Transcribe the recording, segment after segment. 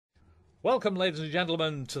Welcome, ladies and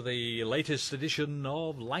gentlemen, to the latest edition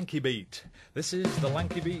of Lanky Beat. This is the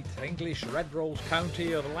Lanky Beat, English Red Rose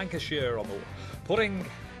County of Lancashire, putting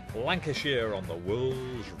Lancashire on the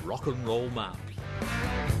world's rock and roll map.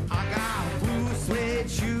 I got blue suede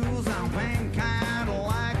shoes and pink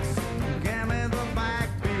Cadillacs. Give me the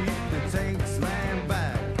backbeat that takes me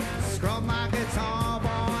back. Scrub my guitar, boy,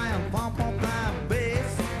 and pump up that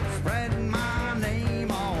bass. Spreading my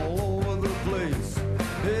name all over the place.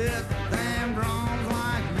 Hit them drums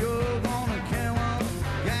like you're gonna kill 'em.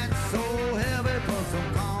 Get so heavy, put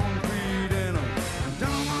some concrete in 'em.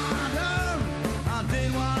 Done what I done, I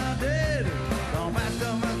did what I did. The best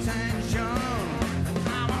of attention.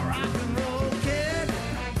 I'm a rock and roll kid.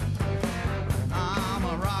 I'm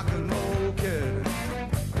a rock and roll kid.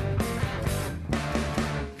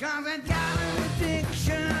 'Cause I got an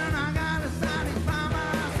addiction, I gotta satisfy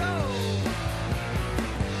my soul.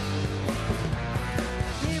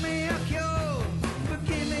 Give me a cure, but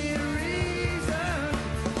give me a reason.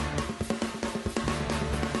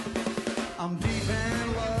 I'm deep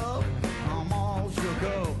in love, I'm all shook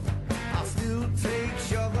up. I still take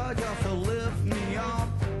sugar just to lift me up.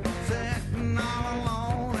 Sitting all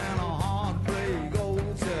alone in a heartbreak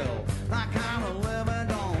hotel. That kind of living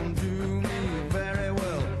don't do me very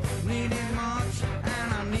well. Needed much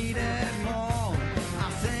and I needed more.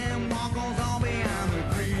 I sing what goes on behind the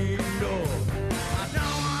green door. I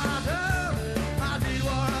done what I done, I did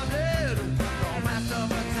what I did. Don't mess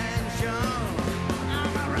up attention.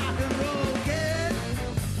 I'm a rock and roll kid.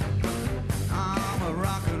 I'm a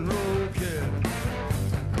rock and roll kid.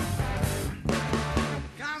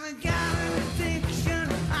 'Cause I got an addiction,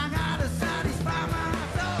 I gotta satisfy my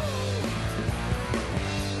soul.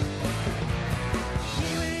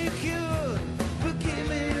 Give me a cure, but give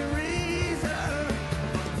me a reason.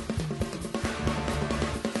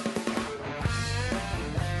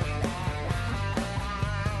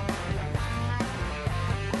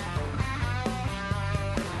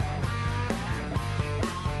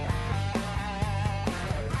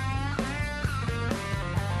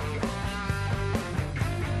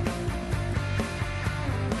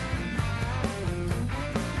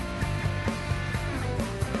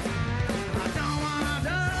 I done what I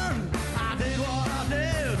done, I did what I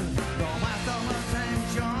did. Don't mess up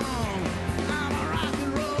attention. I'm a rock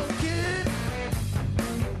and roll kid.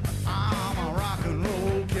 I'm a rock and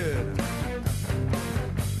roll kid.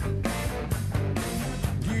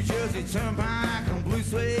 New Jersey Turnpike and blue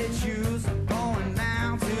suede shoes. Going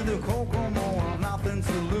down to the Kokomo, nothing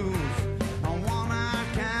to lose. A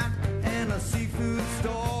one-eyed cat in a seafood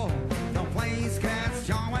store. The place gets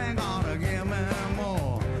charming, gotta give me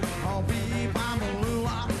more. I'll be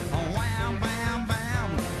Bamalula, oh wham, bam,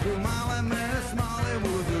 bam. To Molly, Miss Molly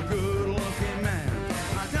was a good-looking man.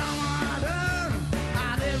 I done what I done, I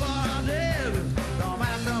did what I did. Don't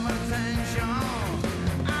mess up attention.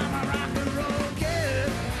 I'm a rock and roll kid.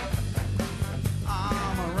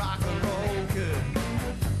 I'm a rock and roll kid.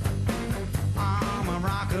 I'm a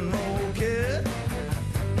rock and roll kid.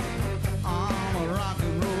 I'm a rock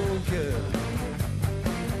and roll kid.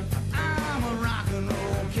 I'm a rock and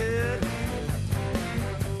roll kid.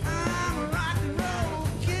 I'm a rock and roll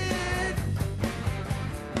kid.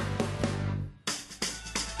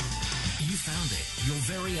 You found it. Your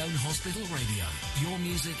very own hospital radio. Your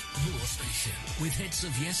music, your station. With hits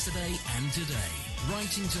of yesterday and today.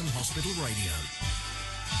 Wrightington Hospital Radio.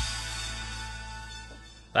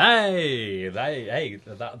 Hey,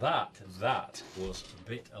 that was a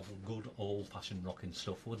bit of good old-fashioned rocking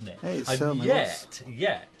stuff, wasn't it? Hey, it and certainly yet,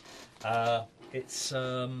 it's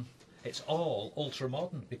all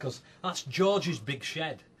ultra-modern, because that's George's Big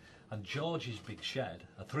Shed, and George's Big Shed,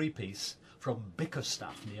 a three-piece from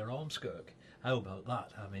Bickerstaff near Ormskirk. How about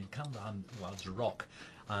that? I mean, can the lads rock?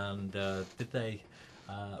 And did they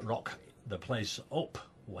rock the place up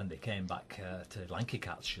when they came back to Lanky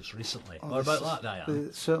Cats just recently? Oh, What about that, Diane?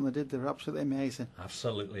 They certainly did. They were absolutely amazing.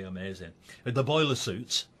 Absolutely amazing. With the boiler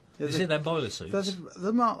suits. Yeah, You see them boiler suits?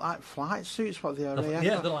 They're not like flight suits, what they are.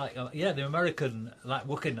 Yeah, they're like the American, like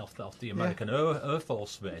working off the American Air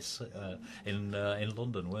Force base in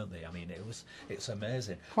London, weren't they? I mean, it's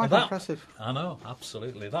amazing. Quite And impressive. I know,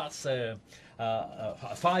 absolutely. That's a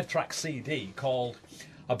 5-track CD called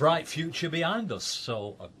A Bright Future Behind Us.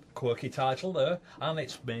 So a quirky title there, and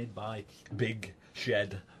it's made by Big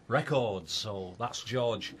Shed Records. So that's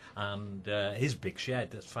George and his Big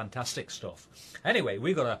Shed. That's fantastic stuff. Anyway,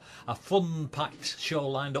 we've got a fun-packed show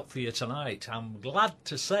lined up for you tonight. I'm glad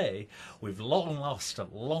to say we've long last,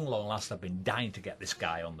 I've been dying to get this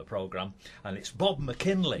guy on the programme, and it's Bob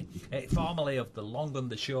McKinley, formerly of the Long and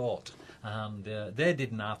the Short, And they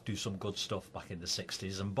didn't have to do some good stuff back in the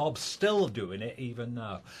 60s, and Bob's still doing it even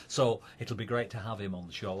now. So it'll be great to have him on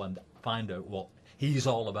the show and find out what he's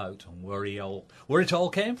all about and where it all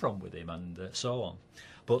came from with him and so on.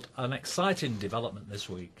 But an exciting development this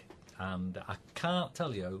week, and I can't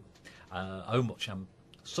tell you how much I'm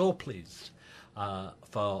so pleased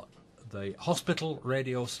for the hospital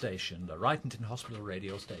radio station, the Wrightington Hospital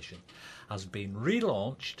radio station, has been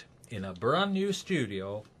relaunched in a brand new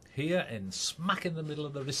studio here in smack in the middle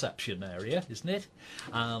of the reception area, isn't it?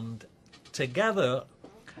 And together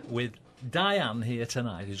with Diane here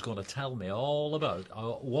tonight, who's going to tell me all about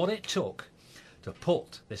what it took to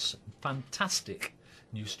put this fantastic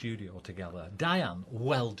new studio together. Diane,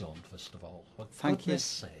 well done, first of all. For goodness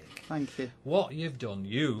sake. Thank you. What you've done,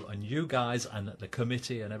 you guys and the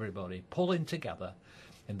committee and everybody, pulling together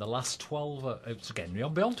in the last 12, it's again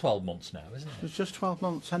beyond 12 months now, isn't it? It was just 12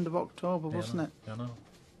 months, end of October, wasn't it? I know.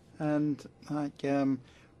 And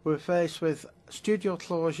we were faced with studio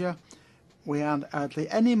closure. We had hardly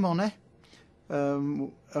any money.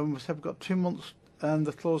 And we said we've got 2 months and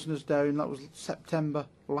the closing us down. That was September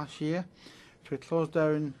last year. So we closed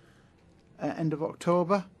down end of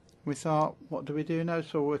October. We thought, what do we do now?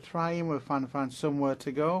 So we're trying, we're trying to find somewhere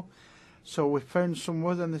to go. So we found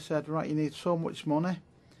somewhere, then they said, right, you need so much money.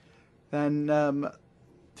 Then the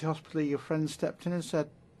hospital, your friend stepped in and said,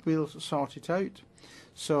 we'll sort it out.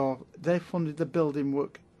 So they funded the building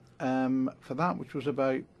work for that, which was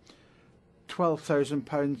about £12,000,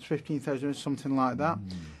 £15,000, something like that.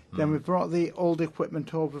 Then we brought the old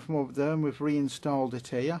equipment over from over there and we've reinstalled it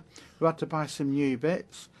here. We had to buy some new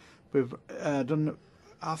bits. We've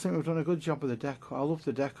I think we've done a good job with the decor. I love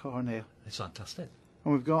the decor in here. It's fantastic.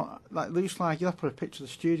 And we've got, looks like, you'll have to put a picture of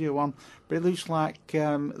the studio on, but it looks like,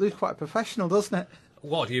 it looks quite professional, doesn't it?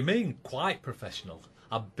 What do you mean, quite professional?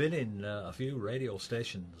 I've been in a few radio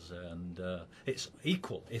stations and it's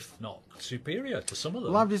equal, if not superior to some of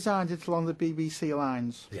them. Well, I've designed it along the BBC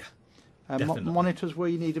lines. Yeah, definitely. Monitors where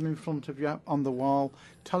you need them in front of you, on the wall,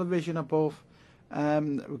 television above.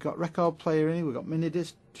 We've got record player in here, we've got mini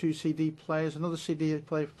disc, 2 CD players, another CD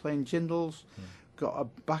player for playing jingles. Got a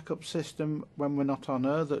backup system when we're not on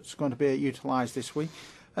air that's going to be utilised this week.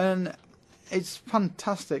 And it's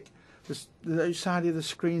fantastic. The outside of the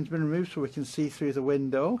screen's been removed so we can see through the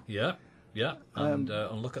window. Yeah, and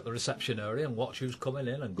look at the reception area and watch who's coming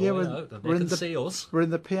in and going out, and they can see us. We're in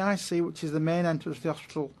the PIC, which is the main entrance of the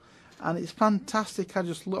hospital, and it's fantastic.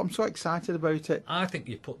 I'm so excited about it. I think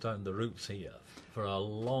you put down the roots here for a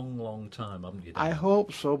long, long time, haven't you, Dan? I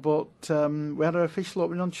hope so, but we had our official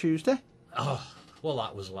opening on Tuesday. Oh, well,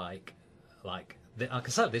 that was like I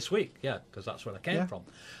said, this week, yeah, because that's where I came from.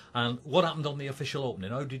 And what happened on the official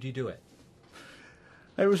opening? How did you do it?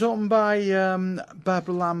 It was opened by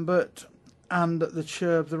Barbara Lambert and the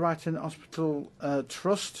chair of the Wrightington Hospital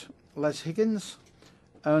Trust, Les Higgins.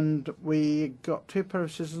 And we got 2 pair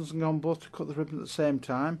of scissors and gone both to cut the ribbon at the same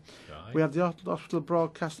time. Right. We had the Hospital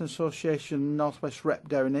Broadcasting Association Northwest rep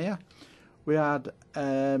down here. We had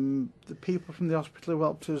the people from the hospital who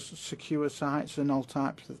helped us secure sites and all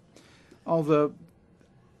types of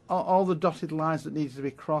all the dotted lines that needed to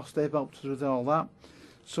be crossed. They've helped us with all that.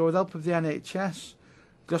 So with the help of the NHS,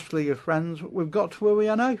 the Hospital League of Friends, we've got to where we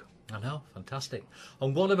are now. I know, fantastic.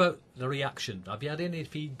 And what about the reaction? Have you had any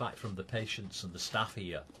feedback from the patients and the staff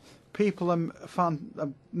here? People are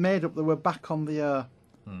made up that we're back on the air.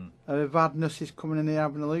 We've had nurses coming in here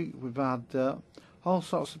having a look. We've had all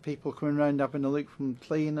sorts of people coming round having a look, from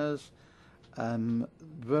cleaners,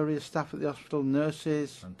 various staff at the hospital,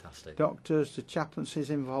 nurses, fantastic, doctors, the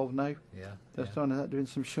chaplaincies involved now. Yeah, they're doing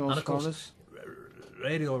some shows for us.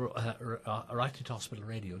 Wrightington Hospital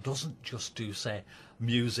Radio doesn't just do, say,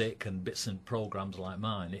 music and bits and programmes like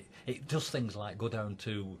mine. It does things like go down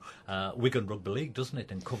to Wigan Rugby League, doesn't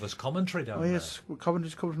it, and covers commentary down there. Yes,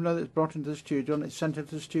 commentary's coming from there that's brought into the studio, and it's sent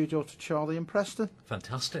into the studio to Charlie and Preston.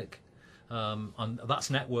 Fantastic. And that's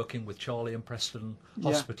networking with Charlie and Preston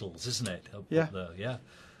hospitals, isn't it? Up there, yeah.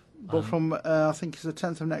 But from, I think it's the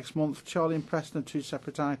 10th of next month, Charlie and Preston are 2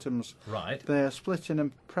 separate items. Right. They're splitting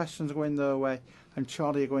and Preston's going their way and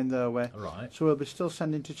Charlie are going their way. Right. So we'll be still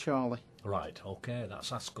sending to Charlie. Right, okay,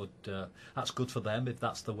 that's good. That's good for them if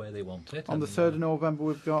that's the way they want it. On the 3rd of November,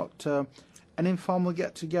 we've got an informal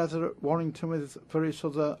get-together at Warrington with various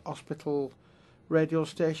other hospital radio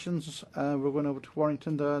stations. We're going over to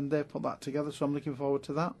Warrington there, and they put that together, so I'm looking forward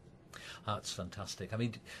to that. That's fantastic. I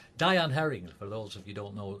mean, Diane Herring, for those of you who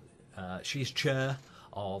don't know, she's chair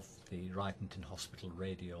of the Wrightington Hospital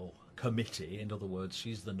Radio Committee. In other words,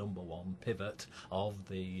 she's the #1 pivot of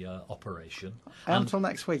the operation. Until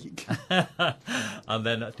next week. And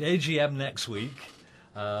then at the AGM next week,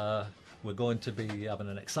 we're going to be having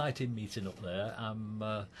an exciting meeting up there.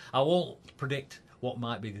 I won't predict what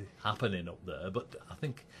might be happening up there, but I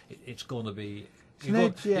think it's going to be. It's an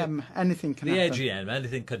AGM, anything can happen. The AGM,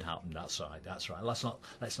 anything can happen. That's right. Let's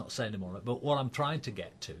not say any more. But what I'm trying to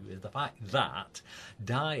get to is the fact that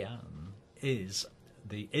Diane is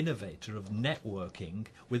the innovator of networking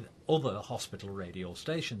with other hospital radio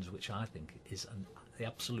stations, which I think is an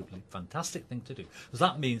absolutely fantastic thing to do, because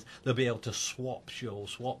that means they'll be able to swap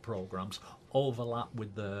shows, swap programs, overlap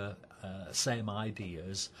with the same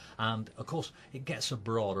ideas, and of course it gets a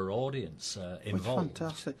broader audience involved.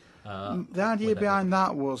 Fantastic. The idea behind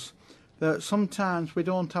that was that sometimes we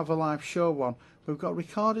don't have a live show on, we've got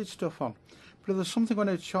recorded stuff on, but if there's something on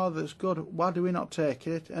HR that's good, why do we not take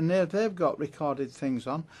it? And they've got recorded things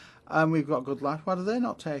on, and we've got good live, why do they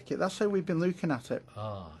not take it? That's how we've been looking at it.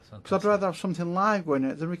 Because I'd rather have something live going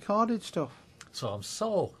in it than recorded stuff. So I'm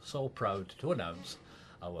so proud to announce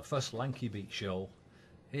our first Lanky Beat show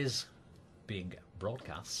is being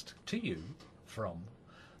broadcast to you from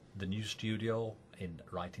the new studio in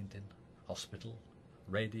Wrightington Hospital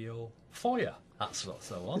Radio Foyer. That's what's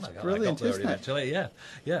the one. It's brilliant, I got there isn't it? eventually.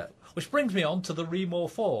 Yeah. Which brings me on to the Remo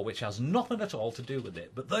 4, which has nothing at all to do with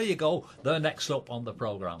it. But there you go. They're next up on the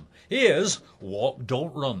programme. Here's Walk,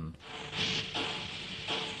 Don't Run.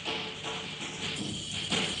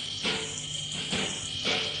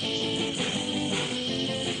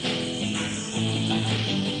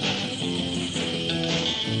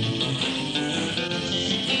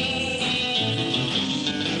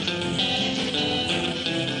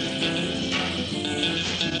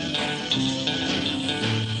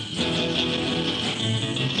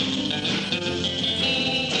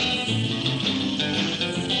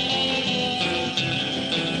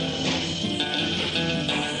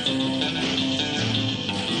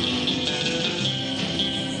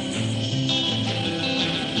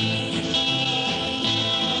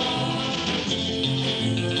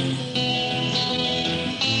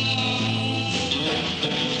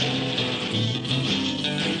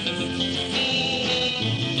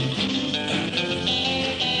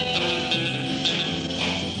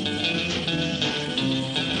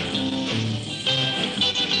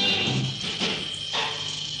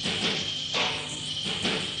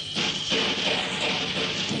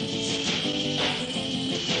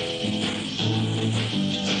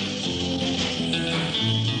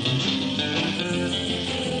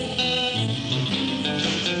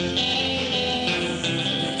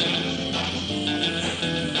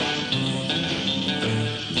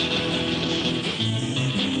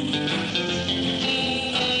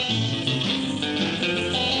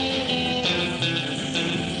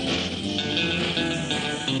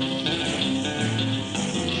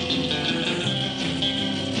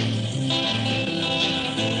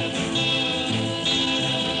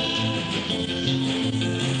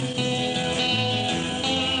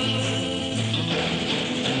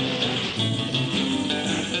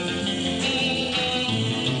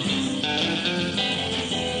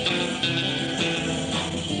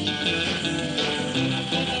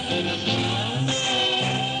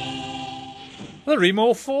 The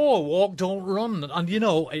Remo 4, Walk, Don't Run. And you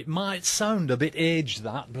know, it might sound a bit aged,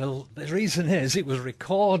 that, but the reason is it was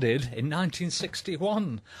recorded in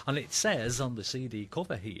 1961. And it says on the CD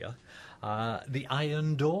cover here, the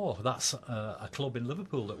Iron Door. That's a club in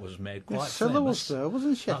Liverpool that was made quite famous. Cilla was there,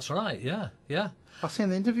 wasn't she? That's right, yeah. I seen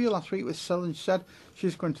the interview last week with Cilla, and she said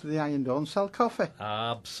she's going to the Iron Door and sell coffee.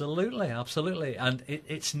 Absolutely. And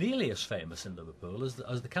it's nearly as famous in Liverpool as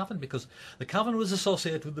the Cavern, because the Cavern was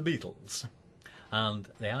associated with the Beatles, and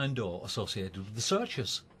the Iron Door associated with the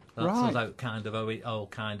Searchers. That's Right. how it all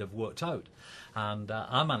kind of worked out. And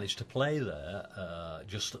I managed to play there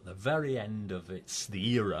just at the very end of the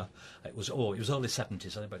era. It was early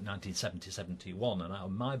 70s, about 1970, 71,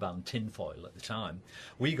 and my band Tinfoil at the time,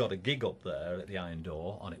 we got a gig up there at the Iron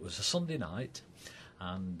Door, and it was a Sunday night,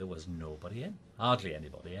 and there was nobody in, hardly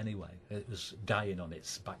anybody anyway. It was dying on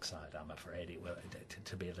its backside, I'm afraid,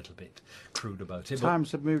 to be a little bit crude about it.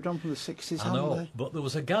 Times have moved on from the 60s, I haven't know, they? but there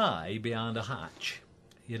was a guy behind a hatch,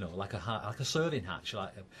 you know, like a serving hatch,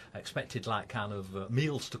 like expected like kind of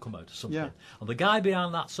meals to come out or something. Yeah. And the guy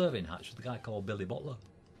behind that serving hatch was the guy called Billy Butler.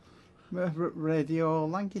 Radio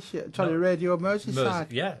Lancashire, sorry, No. Radio Merseyside,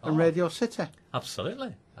 yeah. and Radio City.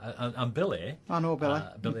 Absolutely. And Billy, I know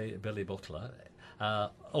Billy. Billy Butler,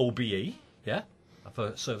 OBE, yeah,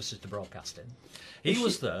 for Services to Broadcasting. He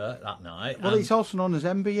was there that night. Well, and he's also known as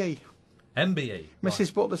MBE, MBE, Mrs.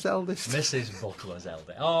 right. Butler's eldest. Mrs. Butler's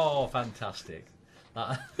eldest. Oh, fantastic.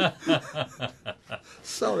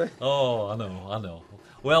 Sorry. Oh, I know.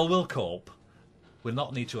 Well, we'll cope. We'll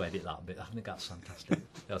not need to edit that bit. I think that's fantastic.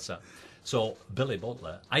 So Billy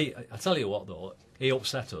Butler, I tell you what though, he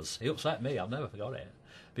upset us. He upset me. I've never forgot it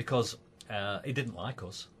because he didn't like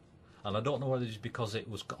us, and I don't know whether it's because it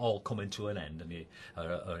was all coming to an end and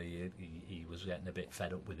he was getting a bit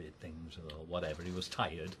fed up with it, things or whatever. He was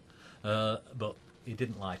tired, but he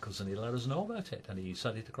didn't like us, and he let us know about it, and he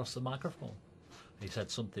said it across the microphone. He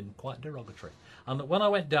said something quite derogatory. And when I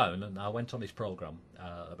went down and I went on his programme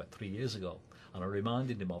about 3 years ago, and I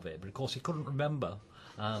reminded him of it, but of course he couldn't remember.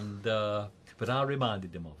 And but I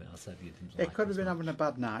reminded him of it. I said he didn't. It could have been having a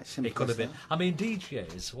bad night. It could have been. I mean,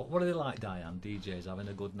 DJs. What are they like, Diane? DJs having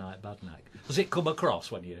a good night, bad night. Does it come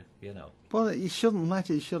across when you know? Well, you shouldn't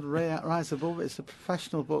let it. You should rise above it. It's a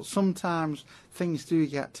professional, but sometimes things do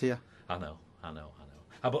get to you. I know.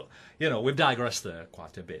 But, you know, we've digressed there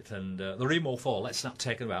quite a bit. And the Remo 4, let's not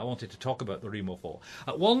take it away. I wanted to talk about the Remo 4.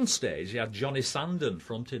 At one stage, you had Johnny Sandon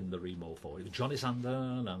fronting the Remo 4. It was Johnny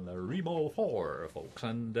Sandon and the Remo 4, folks.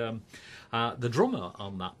 And the drummer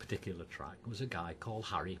on that particular track was a guy called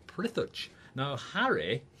Harry Prithage. Now,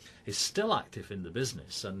 Harry is still active in the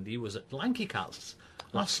business, and he was at Lanky Cats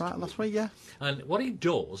last week, yeah. And what he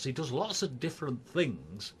does lots of different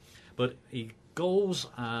things, but he goes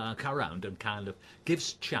around and kind of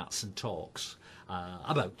gives chats and talks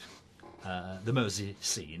about the Mersey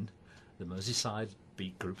scene, the Merseyside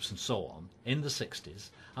beat groups and so on in the 60s,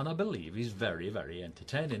 and I believe he's very, very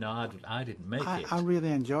entertaining. I didn't make it. I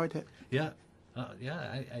really enjoyed it. Yeah.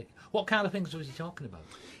 What kind of things was he talking about?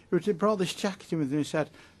 He brought this jacket in with him and he said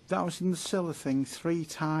that was in the Silla thing 3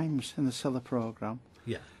 times in the Silla programme.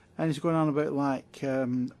 Yeah. And he's going on about like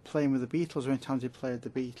playing with the Beatles, when times he played the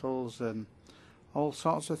Beatles and all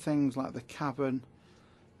sorts of things like the Cavern.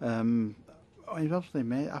 I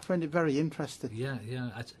find it very interesting. Yeah.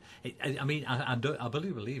 I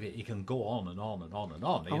believe it. He can go on and on and on and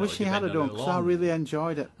on. I wish he had done, because I really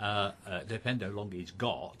enjoyed it. Depend how long he's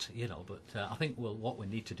got, but I think what we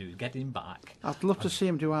need to do is get him back. I'd love to see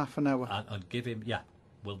him do half an hour. And give him,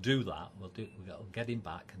 we'll do that. We'll get him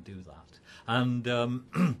back and do that, and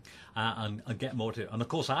get more to it. And of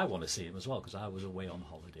course, I want to see him as well because I was away on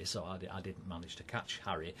holiday, so I didn't manage to catch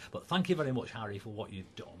Harry. But thank you very much, Harry, for what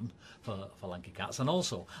you've done for Lanky Cats. And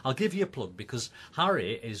also, I'll give you a plug because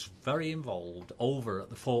Harry is very involved over at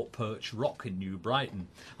the Fort Perch Rock in New Brighton,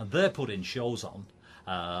 and they're putting shows on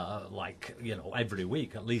every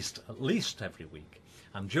week, at least every week.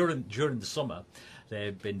 And during the summer,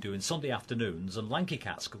 they've been doing Sunday afternoons, and Lanky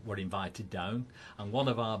Cats were invited down, and one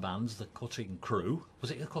of our bands, the Cutting Crew,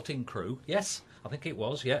 was it the Cutting Crew? Yes, I think it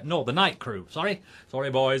was, yeah. No, the Night Crew, sorry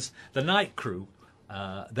boys. The Night Crew,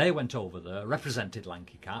 they went over there, represented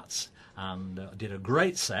Lanky Cats, and did a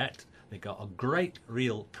great set. They got a great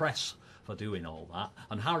real press for doing all that,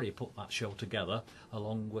 and Harry put that show together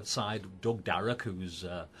alongside Doug Darrock, who's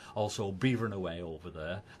also beavering away over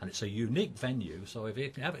there, and it's a unique venue, so if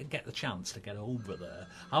you ever get the chance to get over there,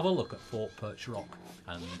 have a look at Fort Perch Rock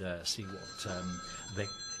and see what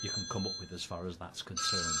you can come up with as far as that's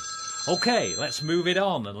concerned. Okay, let's move it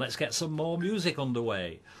on and let's get some more music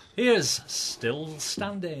underway. Here's Still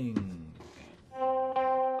Standing.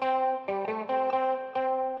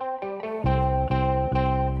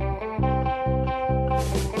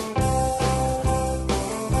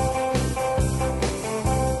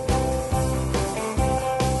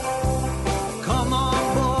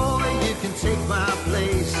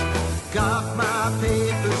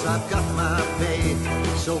 I've got my pay,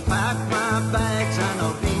 so pack my bags and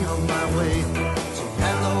I'll be on my way to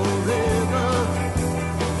Yellow River.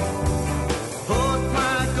 Put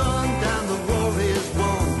my gun down, the war is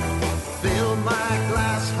won. Fill my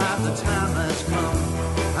glass, half the time has come.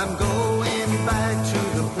 I'm going back to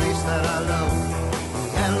the place that I love,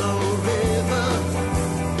 Yellow River.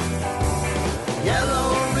 Yellow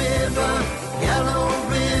River, Yellow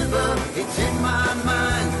River, it's in my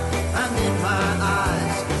mind and in my eyes.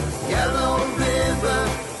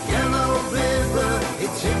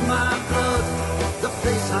 It's in my blood, the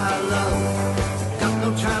place I love. Got no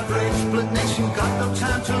time for explanation, got no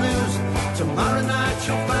time to lose. Tomorrow night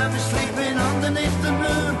you'll find me sleeping underneath the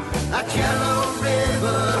moon at Yellow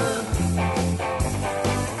River.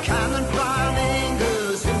 Cannon fire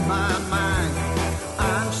lingers in my mind.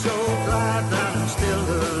 I'm so glad that I'm still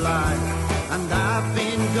alive, and I've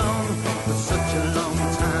been gone for such a long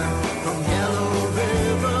time from Yellow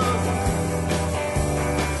River.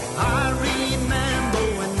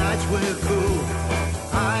 We're cool.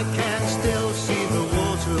 I can still see the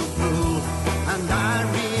water pool, and I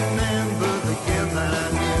remember the girl that I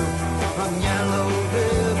knew from Yellow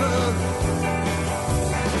River.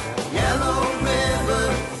 Yellow River,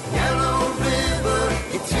 Yellow River,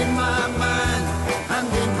 it's in my mind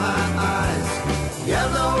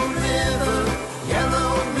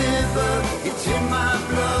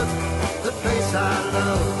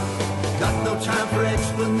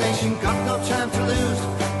station, got no time to lose.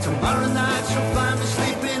 Tomorrow night you'll find me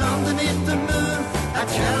sleeping underneath the moon at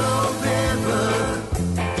Yellow River.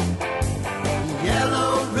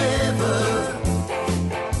 Yellow River.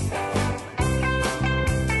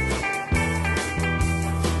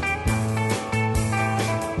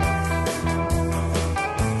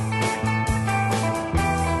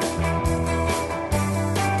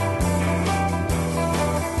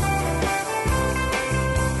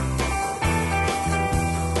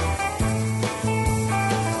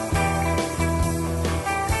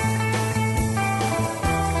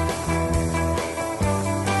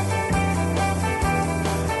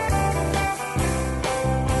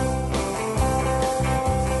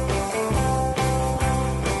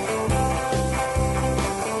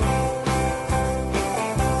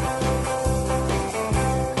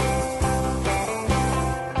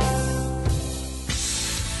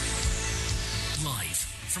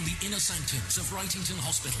 Sanctums of Wrightington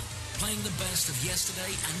Hospital, playing the best of yesterday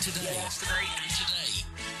and today.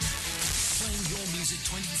 Playing your music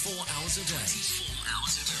 24 hours a day.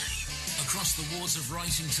 Across the wards of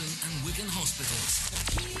Wrightington and Wigan hospitals.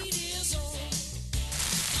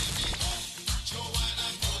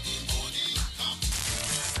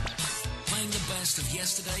 Playing the best of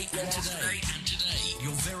yesterday and today.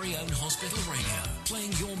 Your very own hospital radio,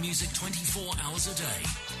 playing your music 24 hours a day.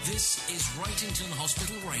 This is Wrightington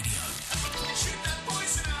Hospital Radio.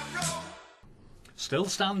 Still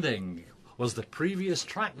Standing was the previous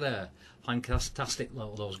track there. Fantastic,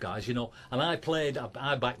 those guys, you know. And I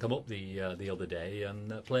backed them up the other day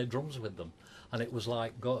and played drums with them. And it was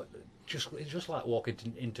like, it's just like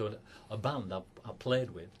walking into a band I played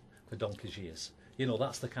with for donkey's years. You know,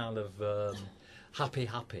 that's the kind of happy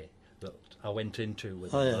that I went into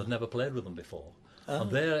with them. I'd never played with them before. And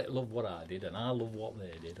they loved what I did, and I loved what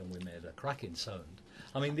they did, and we made a cracking sound.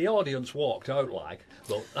 I mean, the audience walked out like,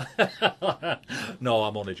 but no,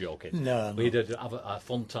 I'm only joking. No, we did have a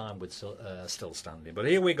fun time with Still Standing. But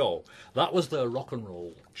here we go. That was the rock and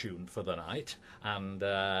roll tune for the night, and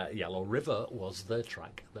Yellow River was the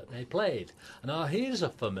track that they played. Now, here's a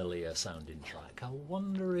familiar sounding track. I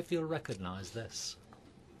wonder if you'll recognise this.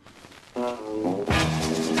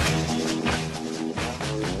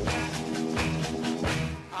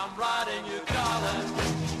 I'm writing you, darling,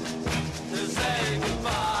 to say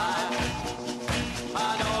goodbye.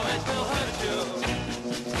 I know it will hurt you,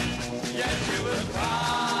 yet you will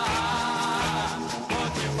cry.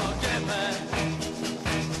 Won't you forgive me?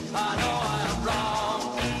 I know I am wrong.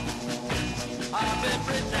 I've been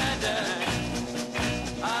pretending,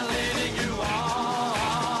 I'm leading you on.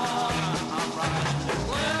 I'm writing you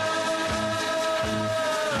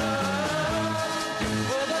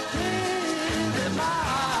with a tear in my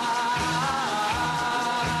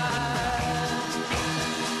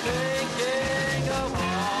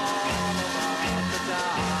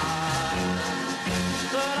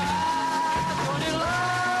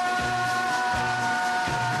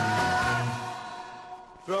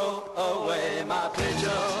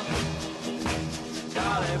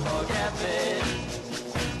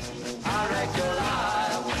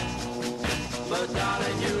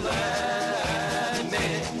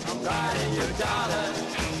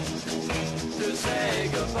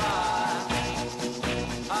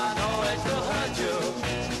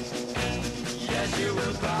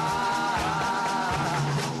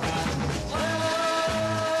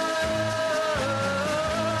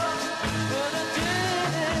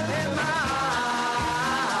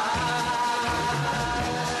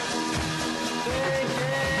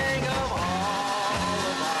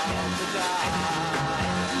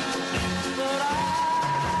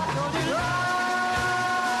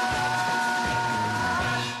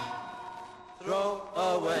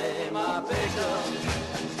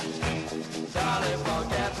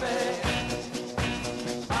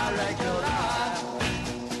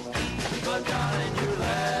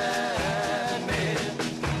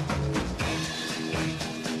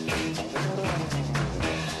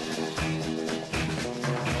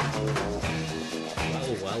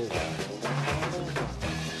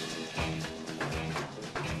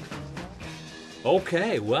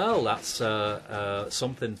Okay, well, that's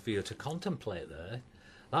something for you to contemplate there.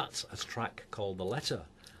 That's a track called The Letter.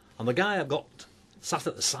 And the guy I've got sat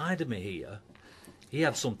at the side of me here, he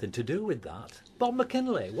had something to do with that. Bob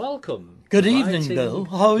McKinley, welcome. Good evening, Bill.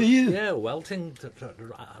 How are you? Yeah,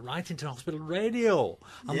 Wrightington Hospital Radio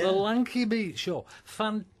and the Lanky Beat Show.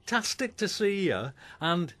 Fantastic to see you.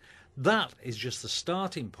 And that is just the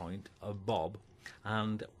starting point of Bob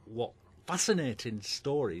and what fascinating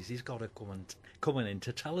stories he's got to coming in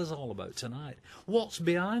to tell us all about tonight. What's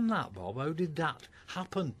behind that, Bob? How did that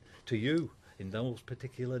happen to you in those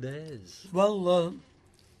particular days? Well,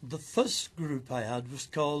 the first group I had was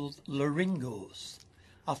called the Ringos,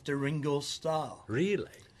 after Ringo Starr. Really?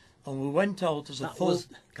 And we went out as a That full... was,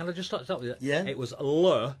 can I just stop with that? Yeah. It was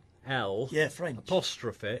L, L, Yeah, French.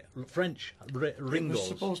 apostrophe, French, It Ringos. was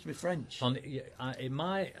supposed to be French. And in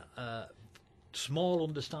my small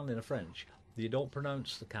understanding of French, you don't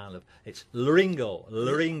pronounce the kind of, it's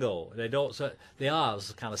Ringo. They don't, so the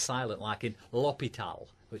R's are kind of silent, like in l'hôpital,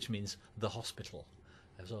 which means the hospital.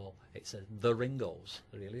 So it's the Ringos,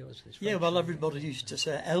 really. It's Yeah, French, well, isn't it? everybody used to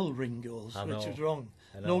say El Ringos, I which know. was wrong.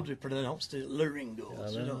 I know. Nobody pronounced it Le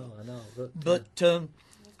Ringos, I you know, know. But, But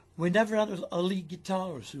we never had a lead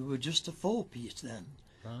guitarist. We were just a four-piece then.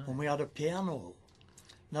 Right. And we had a piano.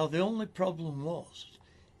 Now, the only problem was,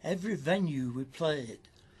 every venue we played,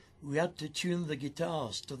 we had to tune the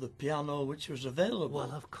guitars to the piano which was available.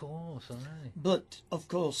 well, of course, aye. But, of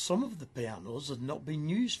course, some of the pianos had not been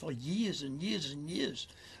used for years and years and years.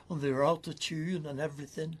 And they were out of tune and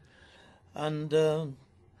everything. And,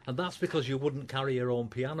 And that's because you wouldn't carry your own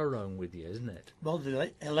piano around with you, isn't it? well,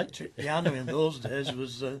 the electric piano in those days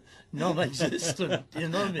was non-existent, you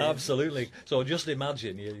know what I mean? Absolutely. So just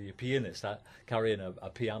imagine your pianist carrying a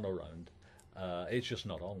piano around. It's just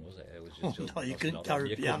not on, was it? It was just No, you was couldn't not carry on. a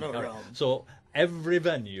You piano couldn't around. So every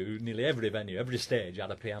venue, nearly every venue, every stage had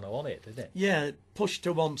a piano on it, didn't it? Yeah, pushed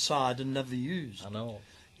to one side and never used. I know.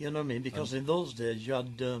 You know what I mean? Because in those days you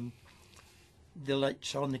had the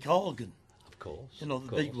electronic organ. Of course. You know, of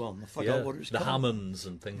the big course. one. I forgot Yeah, what it was the called. Hammonds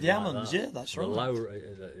and things The like Hammonds, that. yeah, that's the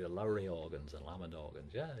right. The Lowry organs and Hammond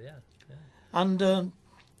organs, yeah. And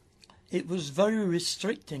it was very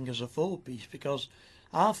restricting as a four-piece because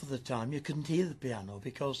half of the time you couldn't hear the piano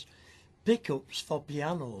because pickups for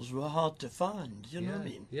pianos were hard to find. You know what I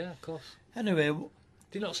mean? Yeah, of course. Anyway, Do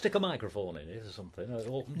you not stick a microphone in it or something?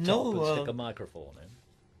 Open No, top and stick a microphone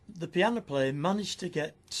in. the piano player managed to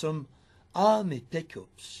get some army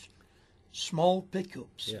pickups, small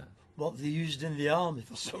pickups, Yeah. what they used in the army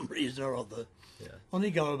for some reason or other. Yeah.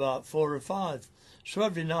 Only got about 4 or 5. So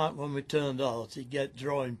every night when we turned out, he'd get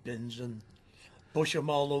drawing pins and push them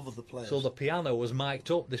all over the place. So the piano was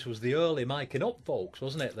mic'd up. This was the early micing up, folks,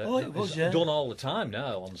 wasn't it? Oh, it was, It's yeah. done all the time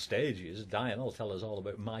now on stages. Diane will tell us all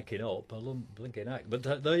about micing up. I love blinking heck.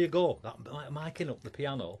 But there you go, that micing up the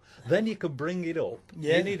piano. Then you could bring it up.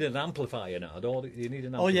 Yeah. You need an amplifier now, don't you? You need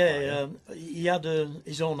an Oh amplifier. yeah, he had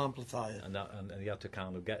his own amplifier. And you had to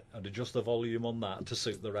kind of get and adjust the volume on that to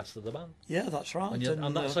suit the rest of the band. Yeah, that's right.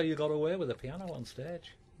 And that's how you got away with the piano on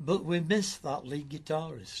stage. But we missed that lead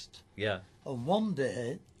guitarist. Yeah. And one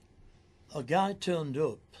day, a guy turned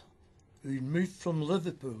up who'd moved from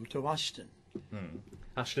Liverpool to Ashton.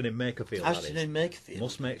 Ashton-in-Makerfield, that is. Ashton-in-Makerfield.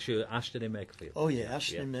 Must make sure Ashton-in-Makerfield. Oh yeah,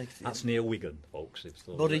 Ashton-in-Makerfield. That's near Wigan, folks. It's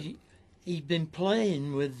still But there. he'd been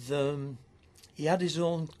playing with, he had his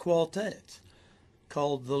own quartet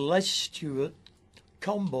called the Les Stewart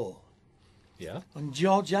Combo. Yeah. And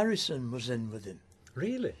George Harrison was in with him.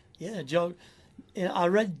 Really? Yeah, George. I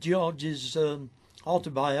read George's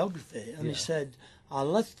autobiography, and Yeah. he said, I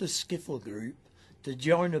left the skiffle group to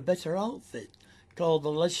join a better outfit called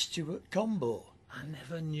the Les Stewart Combo. I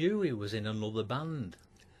never knew he was in another band.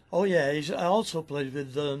 Oh yeah, I also played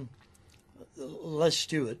with Les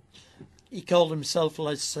Stewart. He called himself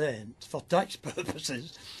Les Saint for tax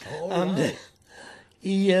purposes. Oh, And right.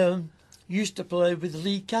 he used to play with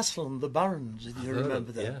Lee Castle and the Barons, if you Heard remember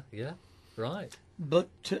of- them. Yeah. Right. But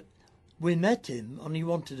we met him and he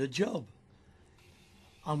wanted a job.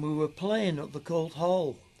 And we were playing at the Colt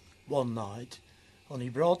Hall one night, and he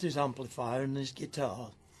brought his amplifier and his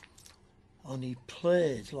guitar, and he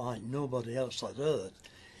played like nobody else I'd heard.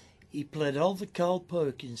 He played all the Carl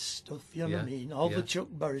Perkins stuff, you know what I Yeah, mean, all yeah. the Chuck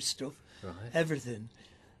Berry stuff, Right. everything.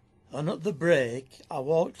 And at the break, I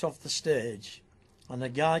walked off the stage, and a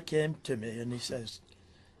guy came to me and he says,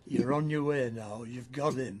 "You're on your way now, you've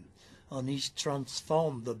got him." And he's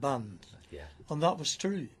transformed the band. Yeah. And that was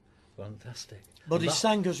true. Fantastic. But And he that-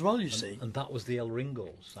 sang as well, you see. And that was the El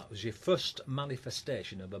Ringos. That was your first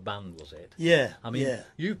manifestation of a band, was it? Yeah, I mean, yeah.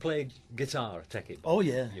 you played guitar, take it. Oh,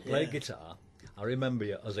 yeah, You played yeah. guitar. I remember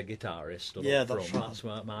you as a guitarist. Stood Yeah, up that's front.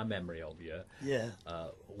 right. That's my memory of you. Yeah.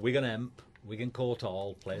 Wigan Emp, Wigan Court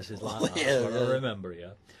Hall, places like Oh, that. yeah, That's where yeah. I remember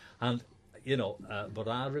you. And, but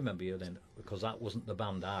I remember you then, because that wasn't the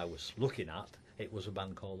band I was looking at. It was a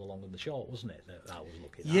band called The Long and the Short, wasn't it, that I was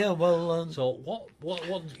looking at? Yeah, well, So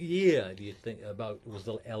what year do you think about was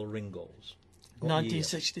the El Ringos? What year?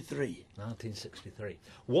 1963. 1963.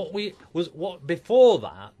 What before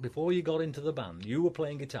that? Before you got into the band, you were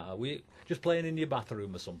playing guitar. Were you just playing in your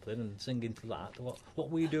bathroom or something and singing to that? What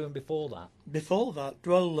were you doing before that? Before that,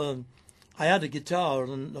 well, I had a guitar,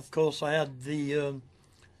 and of course I had the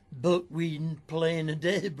Buckwheat Playing a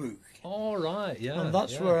Day book. All right, yeah. And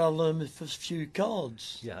that's yeah. where I learned my first few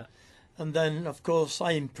chords. Yeah. And then, of course,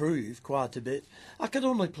 I improved quite a bit. I could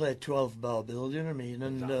only play 12-bar bill, you know what I mean?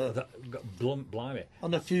 And Blimey.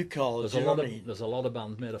 on a few chords, you know what I mean? There's a lot of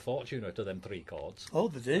bands made a fortune out of them 3 chords. Oh,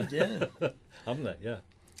 they did, yeah. Haven't they? Yeah.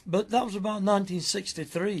 But that was about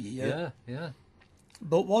 1963. Yeah, yeah.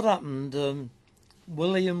 But what happened,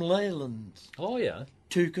 William Leyland Oh, yeah.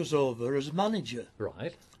 took us over as manager.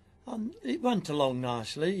 Right. And it went along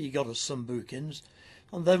nicely. He got us some bookings.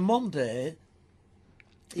 And then one day,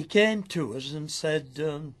 he came to us and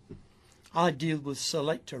said, I deal with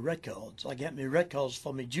Selector Records. I get my records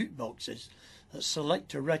for my jukeboxes at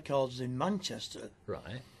Selector Records in Manchester.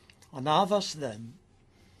 Right. And I've asked them,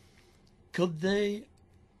 could they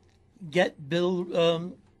get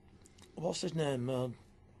Bill, what's his name?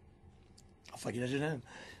 I forget his name.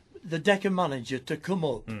 The Decca manager to come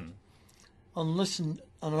up and listen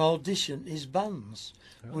and audition his bands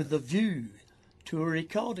with a view to a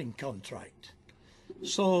recording contract.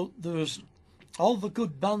 So there was all the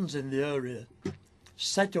good bands in the area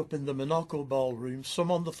set up in the Monaco ballroom, some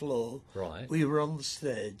on the floor. Right. We were on the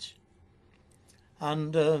stage.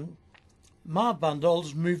 And my band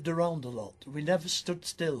always moved around a lot. We never stood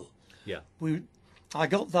still. Yeah. I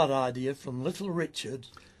got that idea from Little Richard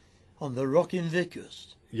on the Rockin'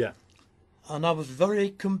 Vickers. Yeah. And I was very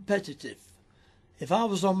competitive. If I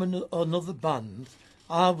was on another band,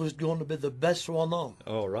 I was going to be the best one on.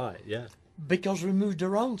 Oh, right, yeah. Because we moved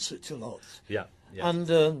around such a lot. Yeah, yeah.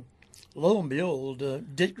 And lo and behold,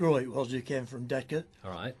 Dick Rowe it was who came from Decca.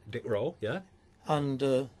 All right, Dick Rowe, yeah. And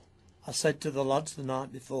I said to the lads the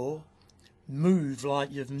night before, move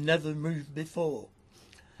like you've never moved before.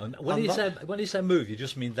 And when you say move, you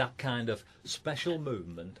just mean that kind of special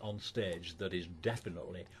movement on stage that is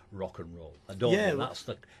definitely rock and roll. I don't know.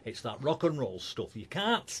 It's that rock and roll stuff. You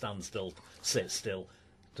can't stand still, sit still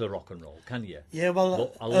to rock and roll, can you? Yeah,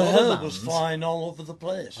 well, But a lot was flying all over the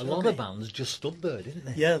place. A lot of bands just stood there, didn't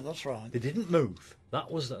they? Yeah, that's right. They didn't move.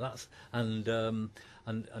 And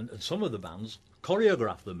some of the bands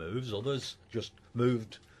choreographed the moves. Others just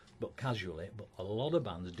moved, but casually. But a lot of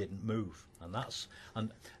bands didn't move, and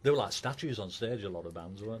they were like statues on stage. A lot of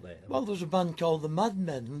bands, weren't they? Well, there was a band called the Mad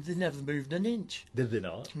Men, and they never moved an inch. Did they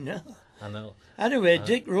not? No. I know. Anyway,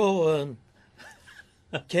 Dick Rowe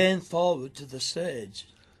came forward to the stage,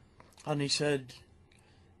 and he said,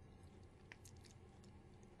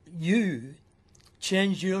 "You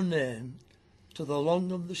change your name to the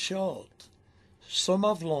long and the short. Some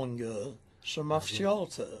have longer, some have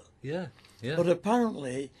shorter." Yeah, yeah. But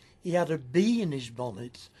apparently he had a bee in his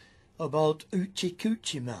bonnet about Oochie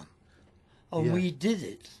Coochie Man. And Yeah. we did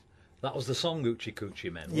it. That was the song Oochie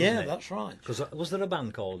Coochie Men, wasn't Yeah, it? that's right. Because was there a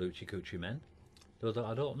band called Oochie Coochie Men? I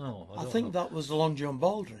don't know. I think that was the Long John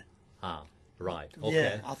Baldry. Ah, right. Okay.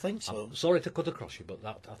 Yeah, I think so. I'm sorry to cut across you, but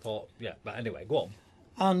that I thought, yeah. But anyway, go on.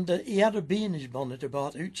 And he had a bee in his bonnet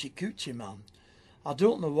about Oochie Coochie Man. I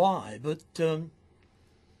don't know why, but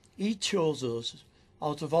he chose us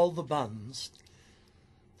out of all the bands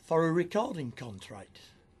for a recording contract.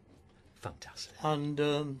 Fantastic.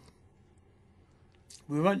 And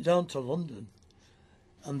we went down to London,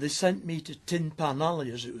 and they sent me to Tin Pan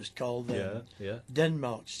Alley, as it was called then, Yeah.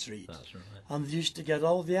 Denmark Street. That's right. And they used to get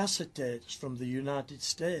all the acetates from the United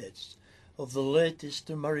States of the latest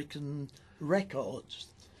American records.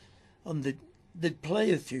 And they'd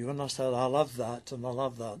play a few, and I said, I'll have that, and I'll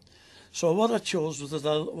have that. So what I chose was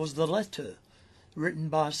the letter written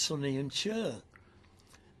by Sonny and Cher.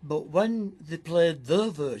 But when they played their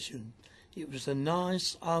version, it was a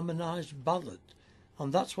nice, harmonised ballad,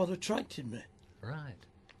 and that's what attracted me. Right.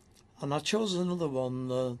 And I chose another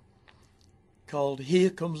one called Here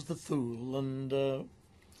Comes the Fool, and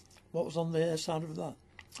what was on the side of that?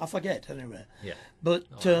 I forget, anyway. Yeah. But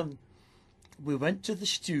we went to the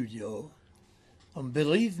studio, and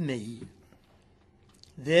believe me,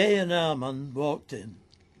 the A&R man walked in,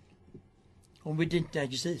 and we didn't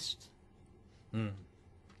exist.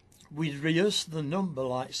 We'd rehearsed the number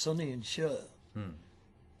like Sonny and Cher,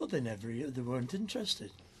 but they weren't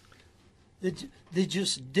interested. They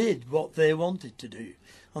just did what they wanted to do,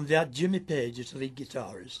 and they had Jimmy Page as lead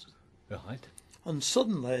guitarist. Right. And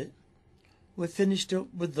suddenly, we finished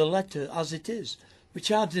up with the letter as it is,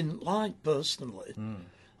 which I didn't like personally,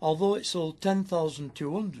 although it sold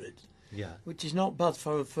 10,200, Yeah. which is not bad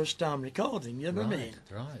for a first-time recording, you know what I mean?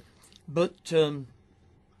 Right. But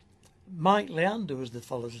Mike Leander was the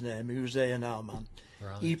fellow's name, who was A&R man.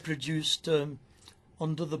 Right. He produced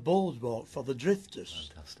Under the Boardwalk for the Drifters.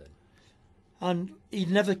 Fantastic. And he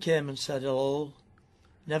never came and said hello.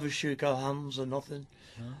 never shook our hands or nothing.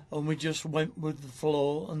 And we just went with the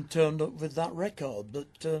flow and turned up with that record.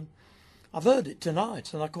 But I've heard it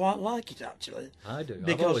tonight and I quite like it, actually. I do. I've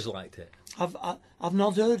Because always liked it. I've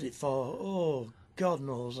not heard it for, oh, God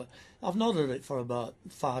knows, I've not heard it for about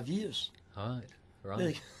 5 years.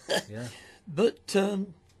 Right. Yeah. But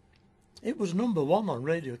it was number one on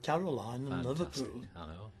Radio Caroline in Fantastic. Liverpool.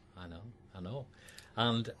 I know.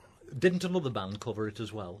 And didn't another band cover it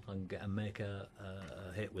as well and make a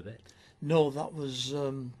hit with it? No, that was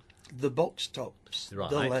the Box Tops, Right.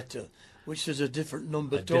 The Letter, which is a different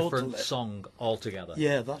number A totally. different song altogether.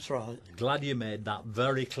 Yeah, that's right. Glad you made that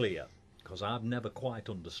very clear, because I've never quite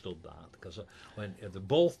understood that. Because when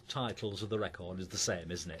both titles of the record is the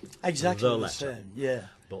same, isn't it? Exactly the Letter. same, yeah.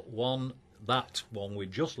 But that one we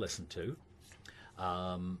just listened to,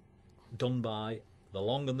 done by The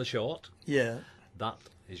Long and the Short. Yeah. That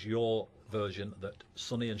is your version that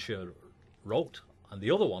Sonny and Cher wrote, and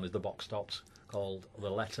the other one is the Box Tops, called The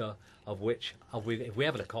Letter, of which if we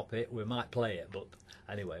ever copy it, we might play it. But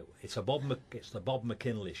anyway, it's the Bob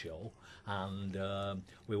McKinley show, and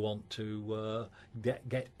we want to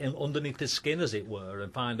get in underneath his skin, as it were,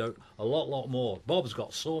 and find out a lot more. Bob's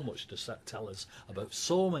got so much to tell us about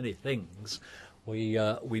so many things. We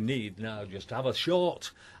need now just to have a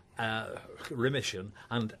short remission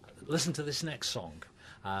and listen to this next song.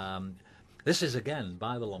 This is again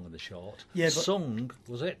by The Long and the Short. Yeah, but sung,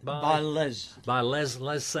 was it by Les? By Les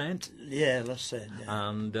Saint. Yeah, Les Saint. Yeah.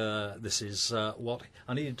 And this is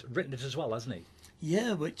and he'd written it as well, hasn't he?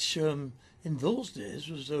 Yeah, which in those days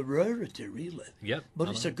was a rarity, really. Yep. But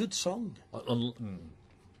it's a good song.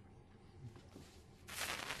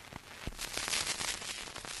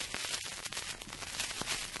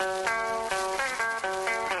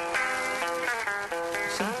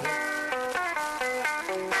 Simple.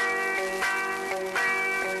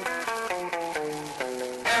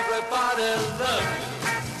 Everybody loves you.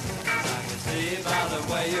 I can see by the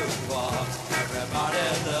way you walk. Everybody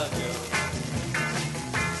loves you.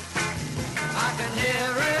 I can hear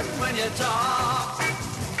it when you talk.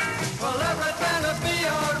 Well, everything will be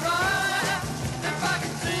alright if I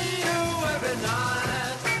can see you every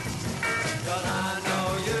night. 'Cause I know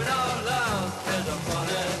you know love is a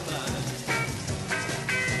funny thing.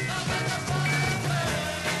 Love is a funny thing.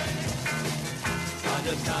 I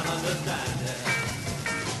just can't understand it.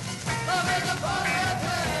 Love is a funny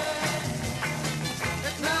thing.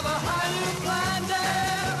 It's never how you planned it.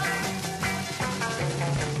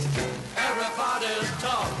 Everybody's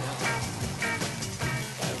talking.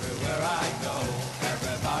 Everywhere I go,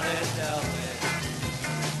 everybody tells me.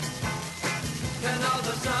 You know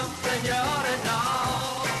there's something you ought to know.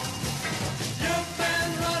 You've been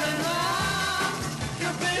running round.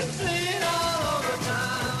 You've been seen all over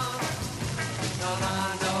town. And I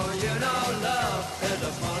know you know love is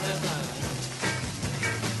a funny thing.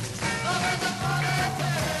 Love is a funny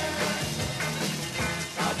thing.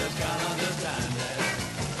 I just can't understand it.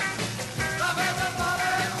 Love is a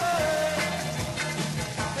funny thing.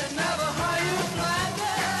 It's never how you planned it.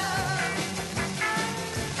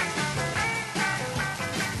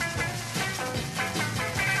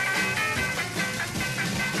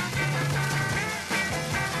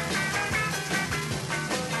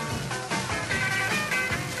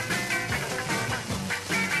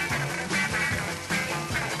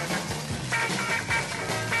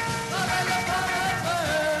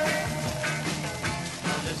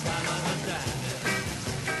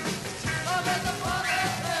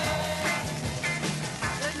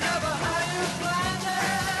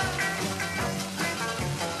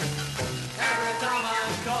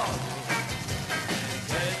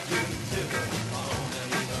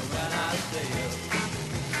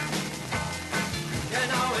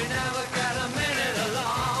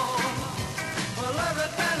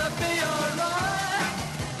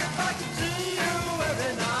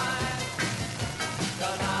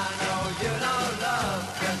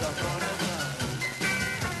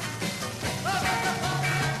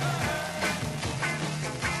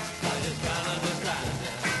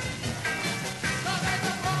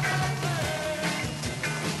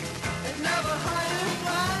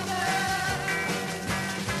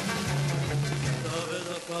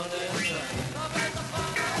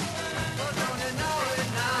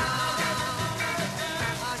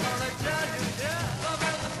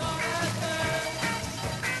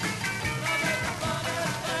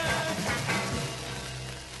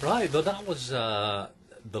 Right, but that was The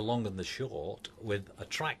Long and the Short, with a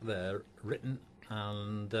track there written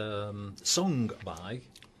and sung by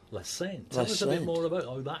Les Saint. Tell us a bit more about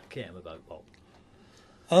how that came about, Bob.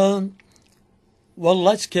 Well,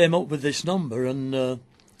 Les came up with this number, and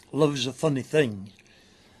Love's a Funny Thing.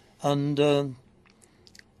 And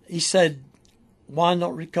he said, why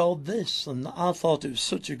not record this? And I thought it was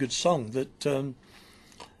such a good song that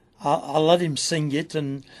I let him sing it,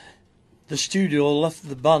 and the studio left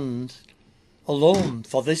the band alone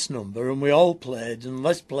for this number, and we all played, and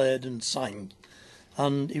Les played and sang.